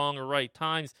at the wrong or right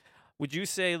times. Would you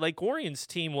say Lake Orion's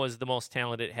team was the most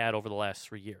talented it had over the last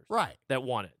 3 years? Right. That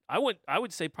won it. I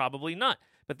would say probably not.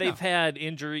 But they've had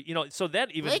injury, you know, so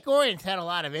that even Lake Orion's had a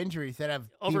lot of injuries that have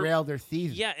derailed their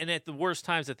season. Yeah, and at the worst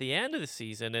times at the end of the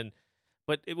season.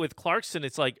 With Clarkston,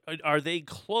 it's like, are they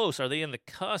close? Are they in the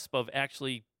cusp of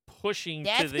actually pushing?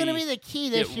 That's going to be the key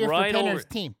this year right for Penner's over.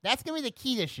 team. That's going to be the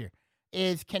key this year.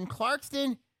 Is can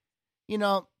Clarkston, you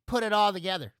know, put it all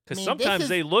together? Because sometimes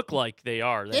they look like they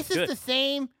are. This is the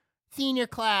same senior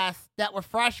class that were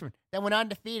freshmen that went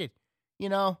undefeated. You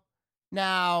know,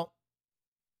 now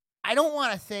I don't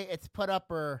want to say it's put up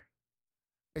or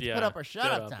shut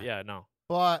up time. Yeah, no.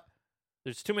 But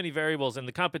there's too many variables, and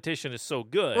the competition is so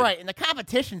good. Right, and the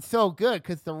competition's so good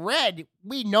because the Red,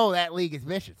 we know that league is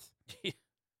vicious.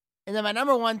 And then my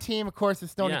number one team, of course,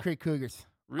 is Stony Creek Cougars.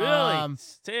 Really?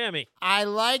 Sammy. I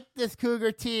like this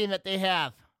Cougar team that they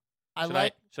have. Should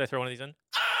I throw one of these in?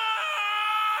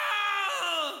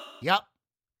 Yep.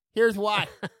 Here's why.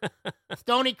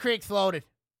 Stony Creek's loaded.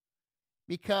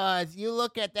 Because you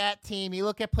look at that team, you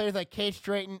look at players like Kate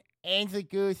Straighton, Ainsley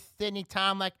Goose, Sydney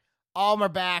Tomlick, all of them are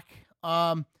back.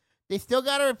 They still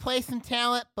got to replace some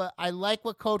talent, but I like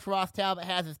what Coach Ross Talbot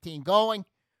has his team going.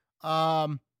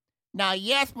 Now,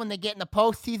 yes, when they get in the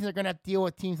postseason, they're going to have to deal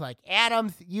with teams like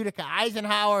Adams, Utica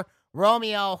Eisenhower,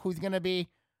 Romeo,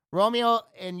 Romeo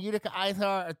and Utica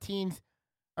Eisenhower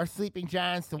are sleeping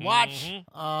giants to watch.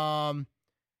 Mm-hmm.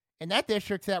 And that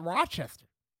district's at Rochester.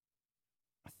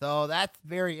 So that's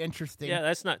very interesting. Yeah,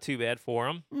 that's not too bad for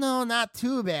them. No, not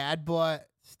too bad, but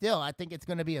still, I think it's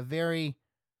going to be a very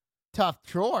tough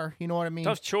chore. You know what I mean?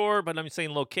 Tough chore, but I'm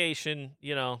saying location,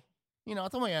 You know,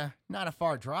 it's only not a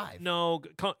far drive. No,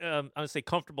 I would say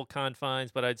comfortable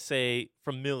confines, but I'd say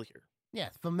familiar.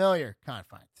 Yes, familiar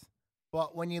confines.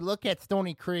 But when you look at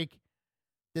Stony Creek,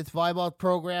 this volleyball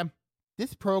program,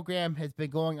 this program has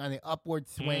been going on the upward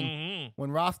swing. Mm-hmm.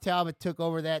 When Ross Talbot took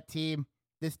over that team,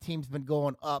 this team's been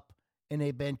going up, and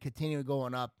they've been continuing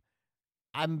going up.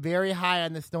 I'm very high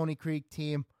on the Stony Creek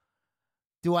team.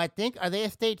 Are they a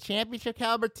state championship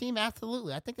caliber team?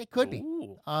 Absolutely. I think they could be.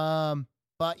 Ooh.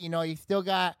 But, you know, you still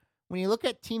got, when you look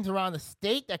at teams around the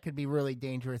state that could be really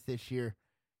dangerous this year,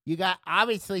 you got,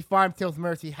 obviously, Farm Hills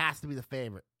Mercy has to be the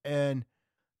favorite. And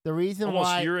the reason Almost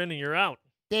why. you're in and you're out.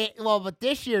 But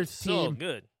this year's team. So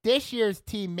good. This year's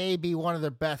team may be one of the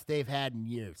best they've had in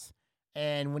years.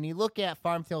 And when you look at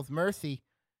Farm Hills Mercy,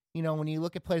 you know, when you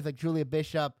look at players like Julia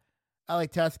Bishop, Ellie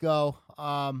Tesco,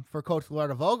 for Coach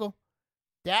Loretta Vogel,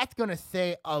 that's going to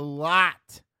say a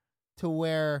lot to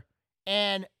where.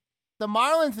 And the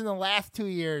Marlins in the last 2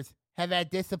 years have had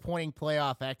disappointing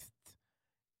playoff exits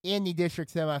in the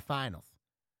district semifinals.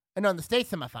 And on the state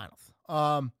semifinals.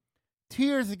 2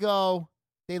 years ago,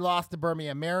 they lost to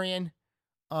Birmingham Marion.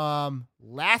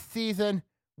 Last season,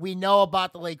 we know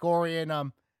about the Lake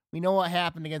Orion. We know what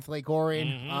happened against Lake Orion.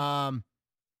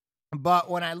 Mm-hmm. But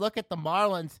when I look at the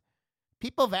Marlins,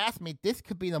 people have asked me, this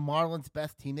could be the Marlins'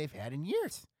 best team they've had in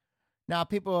years. Now,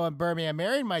 people in Birmingham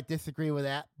Marion might disagree with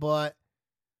that, but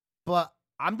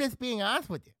I'm just being honest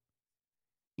with you.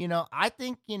 You know, I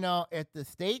think, you know, if the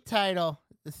state title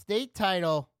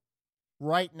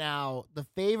right now, the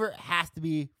favorite has to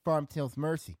be Farm Hills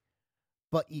Mercy.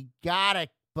 But you got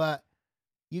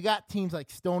teams like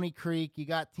Stony Creek, you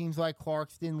got teams like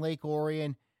Clarkston, Lake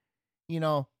Orion, you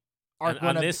know,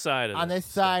 on this side of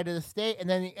the state. And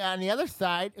then on the other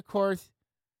side, of course,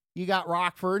 you got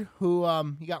Rockford,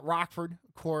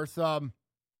 of course. The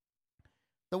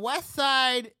west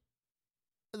side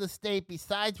of the state,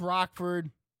 besides Rockford,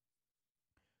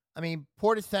 I mean,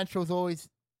 Portage Central is always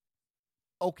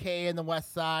okay in the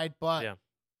west side, but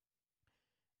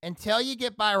until you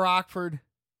get by Rockford,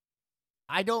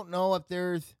 I don't know if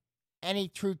there's any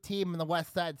true team in the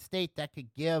West Side State that could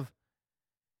give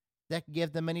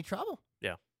them any trouble.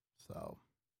 Yeah. So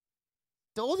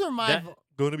those are my. That's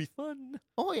going to be fun.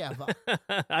 Oh yeah.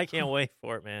 I can't wait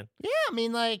for it, man. Yeah, I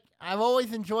mean, like I've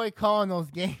always enjoyed calling those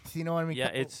games. You know what I mean? Yeah,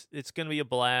 it's going to be a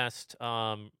blast.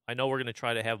 I know we're going to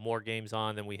try to have more games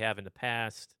on than we have in the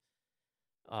past.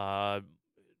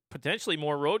 Potentially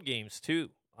more road games too.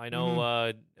 I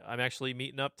know I'm actually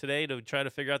meeting up today to try to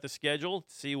figure out the schedule,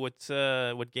 see what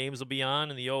games will be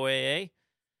on in the OAA.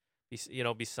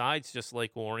 Besides just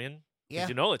Lake Orion, Yeah.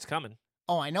 you know it's coming.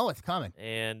 Oh, I know it's coming.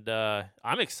 And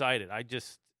I'm excited. I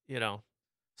just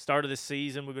start of the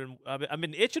season I've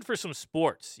been itching for some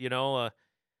sports.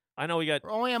 I know we got.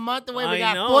 We're only a month away. We I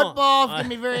got know. football. It's gonna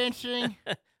be very interesting.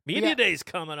 Media Day's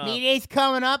coming up. Media Day's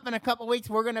coming up in a couple weeks.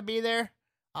 We're gonna be there.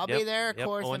 I'll be there, of Yep.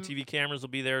 course. ONTV cameras will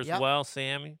be there as Yep. well.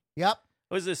 Sammy. Yep.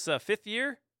 Was this fifth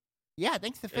year? Yeah, I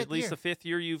think it's the fifth At least year. the fifth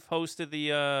year you've hosted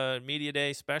the Media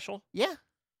Day special. Yeah.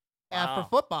 Wow. For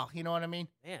football, you know what I mean?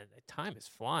 Man, that time is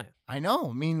flying. I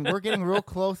know. I mean, we're getting real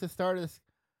close to the start of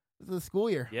the school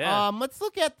year. Yeah. Let's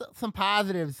look at some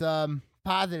positives.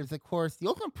 Positives, of course. The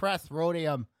Oakland Press wrote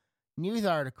a news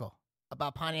article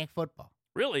about Pontiac football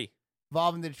Really?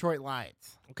 involving the Detroit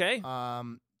Lions. Okay.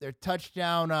 Their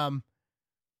touchdown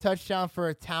for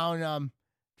a town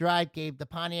drive gave the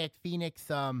Pontiac Phoenix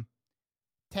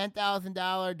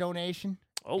 $10,000 donation.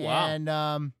 Oh, wow.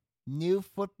 And new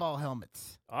football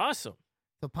helmets. Awesome.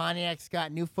 So Pontiac's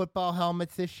got new football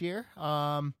helmets this year.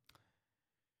 And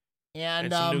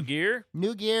some new gear?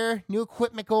 New gear, new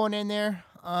equipment going in there.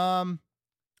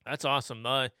 That's awesome.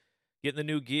 Getting the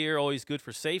new gear, always good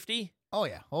for safety. Oh,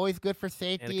 yeah. Always good for And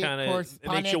safety. it of course,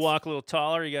 makes you walk a little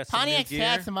taller. You got some Pontiac's new gear.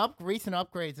 had some recent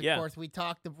upgrades, of Yeah. course. We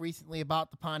talked recently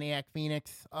about the Pontiac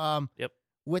Phoenix Yep.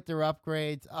 with their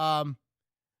upgrades.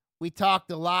 We talked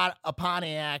a lot of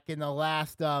Pontiac in the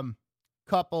last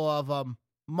couple of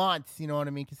months, you know what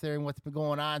I mean, considering what's been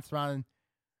going on surrounding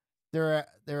their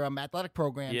athletic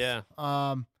programs. Yeah.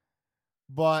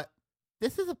 But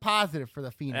this is a positive for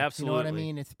the Phoenix. Absolutely. You know what I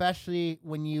mean? Especially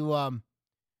when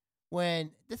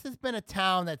when this has been a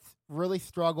town that's really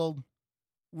struggled,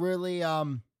 really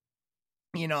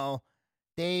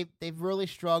they've really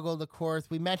struggled, of course.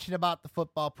 We mentioned about the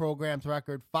football program's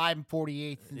record,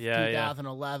 5-48 since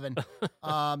 2011.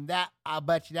 That I'll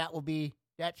bet you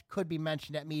that could be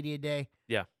mentioned at Media Day.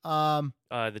 Yeah.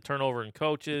 The turnover in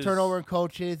coaches.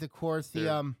 Of course,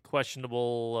 the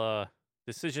questionable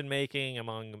decision making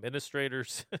among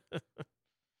administrators.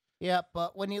 Yeah,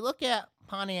 but when you look at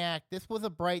Pontiac, this was a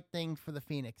bright thing for the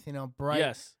Phoenix. Bright.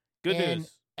 Yes. Good And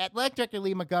news. Athletic Director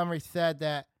Lee Montgomery said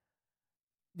that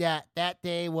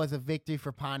day was a victory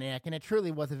for Pontiac, and it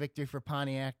truly was a victory for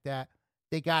Pontiac that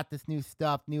they got this new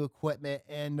stuff, new equipment,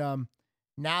 and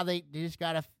now they just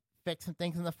got to fix some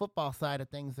things on the football side of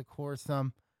things, of course.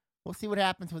 We'll see what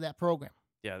happens with that program.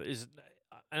 Yeah,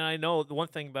 and I know the one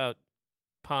thing about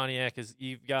Pontiac is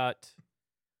you've got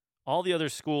all the other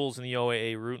schools in the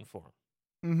OAA rooting for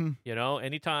them. Mm-hmm.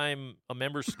 Anytime a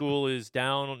member school is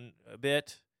down a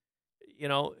bit,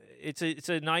 it's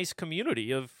a nice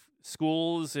community of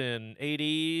schools and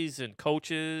ADs and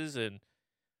coaches, and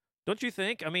don't you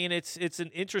think? I mean, it's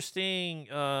an interesting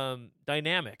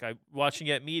dynamic. I'm watching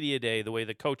at Media Day the way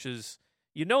the coaches,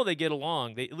 they get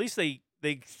along. They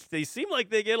seem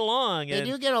like they get along. They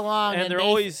do get along, and they're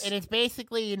always, and it's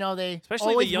basically they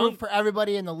especially always the young, root for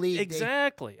everybody in the league.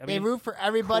 Exactly. They root for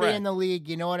everybody correct. in the league.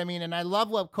 You know what I mean? And I love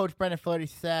what Coach Brendan Flaherty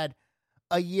said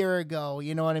a year ago.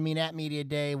 You know what I mean, at Media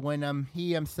Day when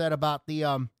he said about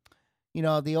the the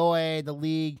OAA, the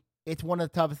league. It's one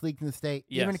of the toughest leagues in the state.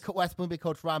 Yes. Even West Bloomfield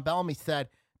coach Ron Bellamy said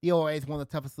the OAA is one of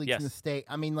the toughest leagues in the state.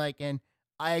 I mean, and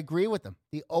I agree with him.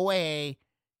 The OAA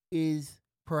is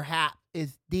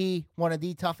one of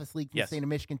the toughest leagues in the state of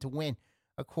Michigan to win.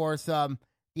 Of course, the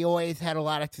OAA's had a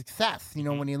lot of success.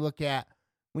 When you look at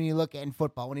in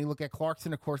football, when you look at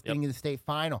Clarkson, of course, getting to the state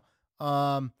final.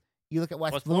 You look at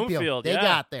West Bloomfield, they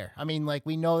got there. I mean,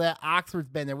 we know that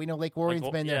Oxford's been there. We know Lake Orion's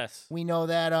been there. Yes. We know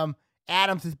that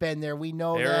Adams has been there. We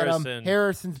know that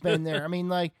Harrison's been there. I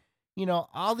mean,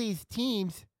 all these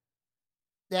teams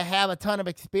that have a ton of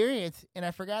experience, and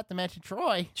I forgot to mention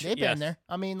Troy. They've been there.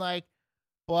 I mean,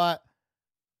 but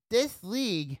this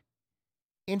league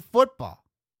in football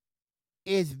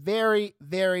is very,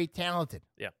 very talented.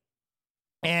 Yeah.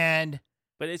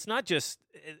 But it's not just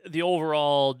the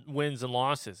overall wins and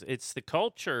losses. It's the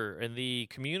culture and the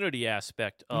community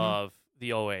aspect of the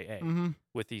OAA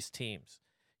with these teams.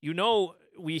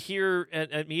 We hear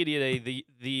at Media Day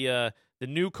the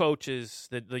new coaches,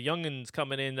 the youngins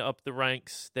coming in up the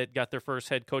ranks that got their first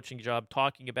head coaching job,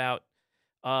 talking about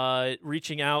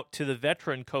reaching out to the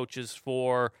veteran coaches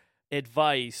for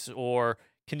advice, or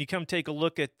can you come take a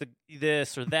look at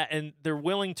this or that? And they're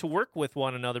willing to work with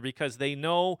one another because they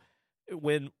know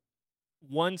when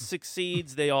one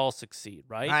succeeds, they all succeed,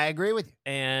 right? I agree with you.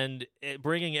 And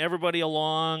bringing everybody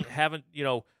along,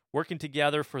 working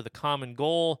together for the common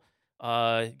goal,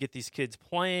 get these kids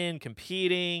playing,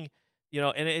 competing,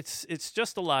 and it's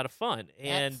just a lot of fun.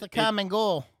 And that's the common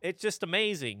goal. It's just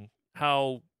amazing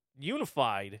how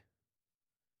unified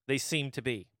they seem to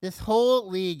be. This whole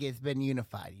league has been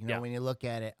unified, Yeah. when you look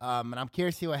at it. And I'm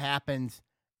curious to see what happens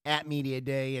at Media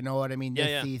Day, you know what I mean,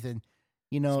 this season.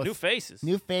 Some new faces.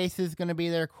 New faces going to be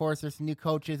there, of course. There's some new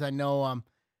coaches. I know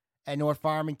at North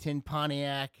Farmington,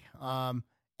 Pontiac,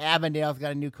 Avondale's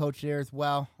got a new coach there as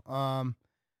well.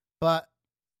 But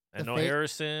and no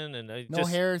Harrison. And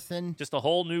Harrison. Just a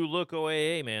whole new look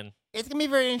OAA, man. It's going to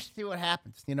be very interesting to see what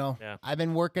happens, Yeah. I've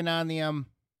been working on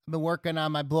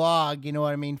my blog, you know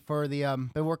what I mean, for the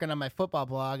been working on my football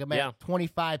blog. I'm at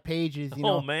 25 pages,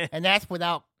 Oh, man. and that's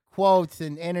without quotes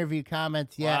and interview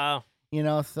comments yet. Wow.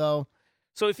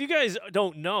 So if you guys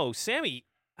don't know, Sammy,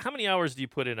 how many hours do you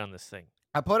put in on this thing?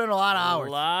 I put in a lot of hours.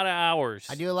 A lot of hours.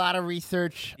 I do a lot of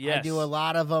research. Yes. I do a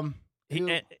lot of them.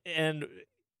 And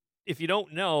if you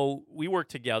don't know, we work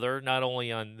together not only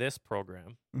on this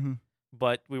program, mm-hmm.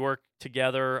 but we work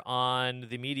together on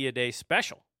the Media Day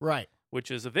special, right?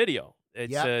 Which is a video.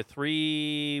 It's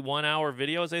 3 1-hour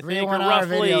videos, I think, or 1-hour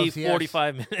roughly videos,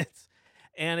 45 minutes.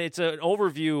 And it's an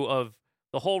overview of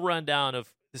the whole rundown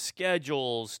of the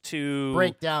schedules to team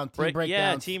breakdowns.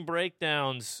 Yeah, team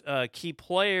breakdowns, key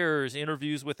players,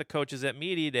 interviews with the coaches at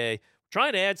Media Day.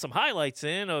 Trying to add some highlights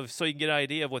in so you can get an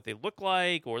idea of what they look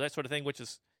like or that sort of thing, which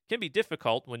can be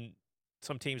difficult when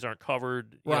some teams aren't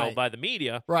covered, by the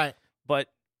media. Right. But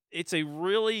it's a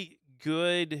really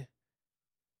good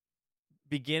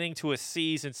beginning to a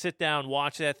season. Sit down,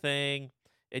 watch that thing,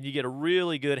 and you get a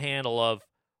really good handle of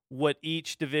what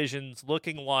each division's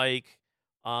looking like.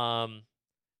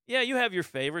 You have your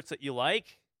favorites that you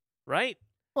like, right?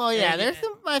 Well, yeah, there's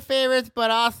some of my favorites, but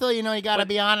also, you got to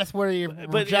be honest where you're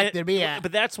projected to be at.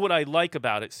 But that's what I like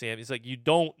about it, Sam. It's like you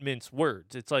don't mince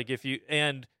words. It's like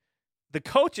and the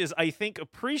coaches, I think,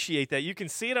 appreciate that. You can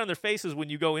see it on their faces when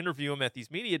you go interview them at these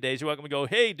media days. You're welcome to go,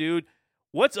 hey, dude,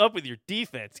 what's up with your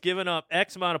defense? Giving up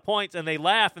X amount of points, and they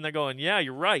laugh, and they're going, yeah,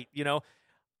 you're right.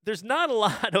 There's not a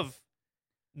lot of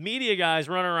media guys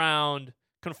running around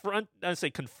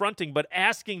confronting, but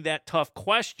asking that tough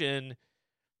question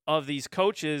of these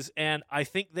coaches, and I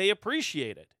think they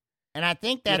appreciate it. And I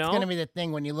think that's going to be the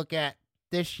thing when you look at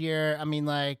this year. I mean,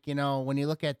 when you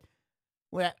look at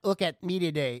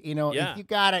Media Day, you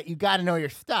gotta know your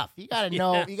stuff. You gotta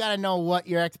know you gotta know what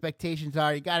your expectations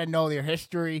are. You gotta know your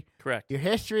history. Correct. Your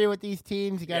history with these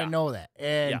teams. You gotta know that.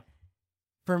 And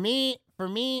for me,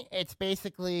 it's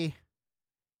basically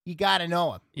you gotta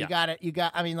know them.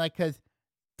 Because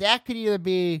that could either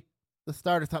be the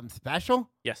start of something special,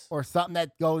 yes, or something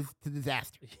that goes to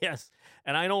disaster. Yes.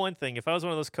 And I know one thing: if I was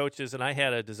one of those coaches and I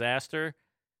had a disaster,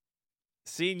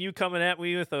 seeing you coming at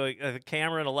me with a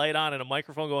camera and a light on and a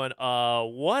microphone going,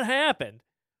 what happened?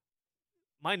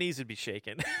 My knees would be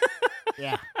shaking.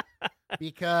 Yeah.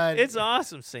 Because it's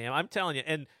awesome, Sam. I'm telling you.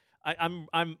 And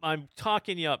I'm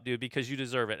talking you up, dude, because you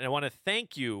deserve it. And I want to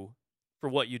thank you for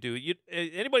what you do.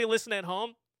 Anybody listening at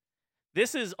home?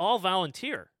 This is all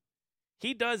volunteer.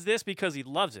 He does this because he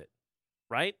loves it.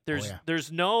 Right?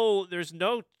 There's no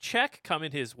check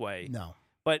coming his way. No.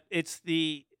 But it's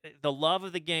the love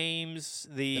of the games,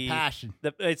 the passion.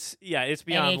 It's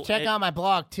beyond. And check out my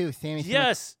blog too, Sammy.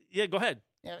 Yes, go ahead.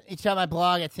 You check out my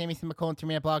blog at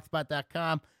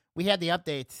SammySimaconeToMeAtBlogspot.com. We have the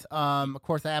updates. Of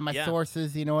course, I have my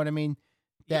sources. You know what I mean?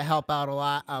 That help out a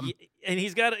lot. And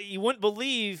he's got. You wouldn't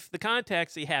believe the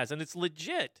contacts he has, and it's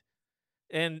legit.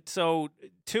 And so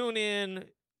tune in,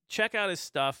 check out his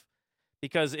stuff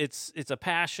because it's a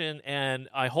passion, and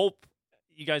I hope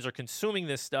you guys are consuming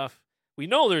this stuff. We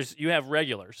know you have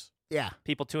regulars. Yeah.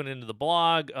 People tuning into the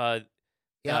blog. The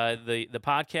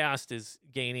podcast is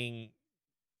gaining.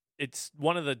 It's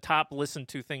one of the top listened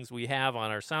to things we have on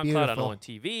our SoundCloud on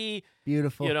ONTV.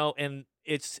 Beautiful. And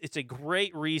it's a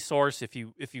great resource if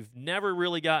you've never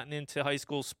really gotten into high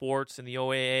school sports in the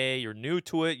OAA, you're new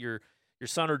to it, your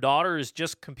son or daughter is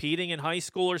just competing in high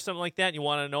school or something like that, and you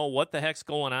want to know what the heck's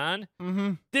going on.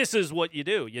 Mm-hmm. This is what you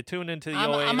do. You tune into the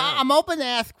OAA. I'm open to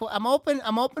ask. I'm open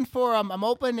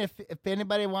if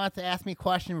anybody wants to ask me a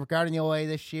question regarding the OAA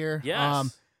this year.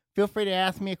 Yes. Feel free to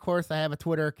ask me. Of course, I have a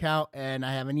Twitter account and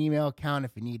I have an email account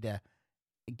if you need to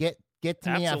get to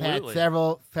me. Absolutely. I've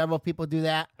had several people do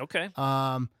that. Okay.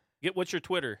 What's your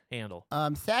Twitter handle?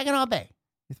 Saginaw Bay.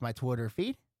 It's my Twitter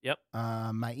feed. Yep.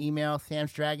 My email,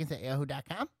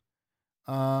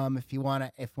 samsdragons@yahoo.com. If you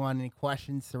want any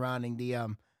questions surrounding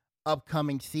the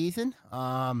upcoming season.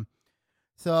 So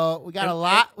we got a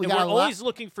lot. We're always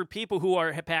looking for people who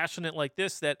are passionate like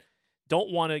this that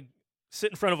don't want to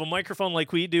sit in front of a microphone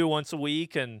like we do once a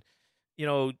week and,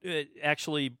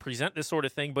 actually present this sort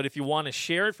of thing. But if you want to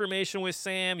share information with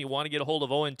Sam, you want to get a hold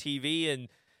of ONTV and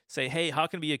say, hey, how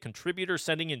can I be a contributor,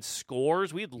 sending in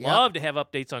scores? We'd love to have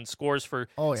updates on scores for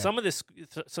some of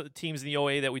the teams in the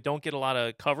OA that we don't get a lot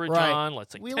of coverage on.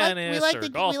 Let's say tennis or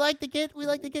golf. We like to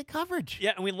get coverage.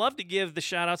 Yeah, and we love to give the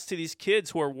shout-outs to these kids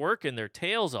who are working their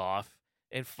tails off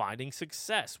and finding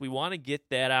success. We want to get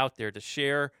that out there to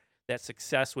share that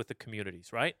success with the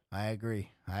communities, right? I agree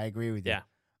with you. Yeah.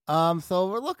 So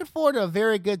we're looking forward to a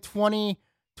very good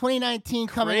 2019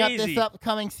 coming up this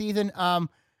upcoming season.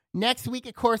 Next week,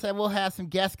 of course, I will have some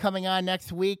guests coming on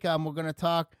next week. We're going to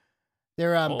talk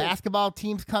their basketball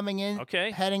teams coming in,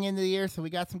 heading into the year. So we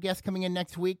got some guests coming in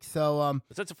next week. So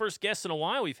that's the first guest in a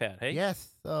while we've had. Hey, yes.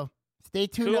 So stay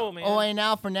tuned to OA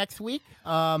Now for next week.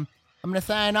 I'm going to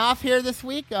sign off here this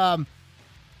week.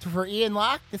 For Ian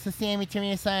Locke, this is Sammy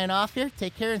Termina signing off here.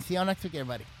 Take care and see you all next week,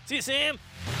 everybody. See you, Sam.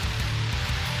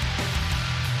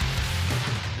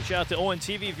 Reach out to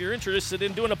ONTV if you're interested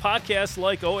in doing a podcast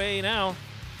like OA Now.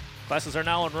 Classes are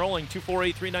now enrolling.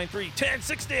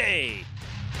 248-393-1060.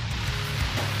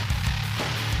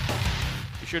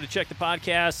 Be sure to check the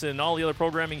podcast and all the other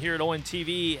programming here at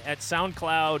ONTV at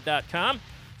SoundCloud.com.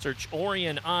 Search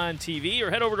Orion on TV or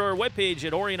head over to our webpage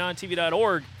at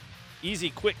OrionOnTV.org.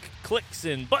 Easy, quick clicks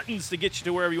and buttons to get you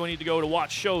to wherever you need to go to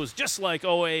watch shows just like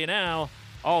OA Now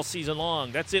all season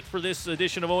long. That's it for this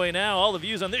edition of OA Now. All the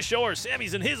views on this show are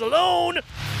Sammy's and his alone.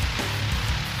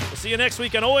 We'll see you next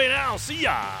week on OA Now. See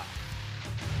ya.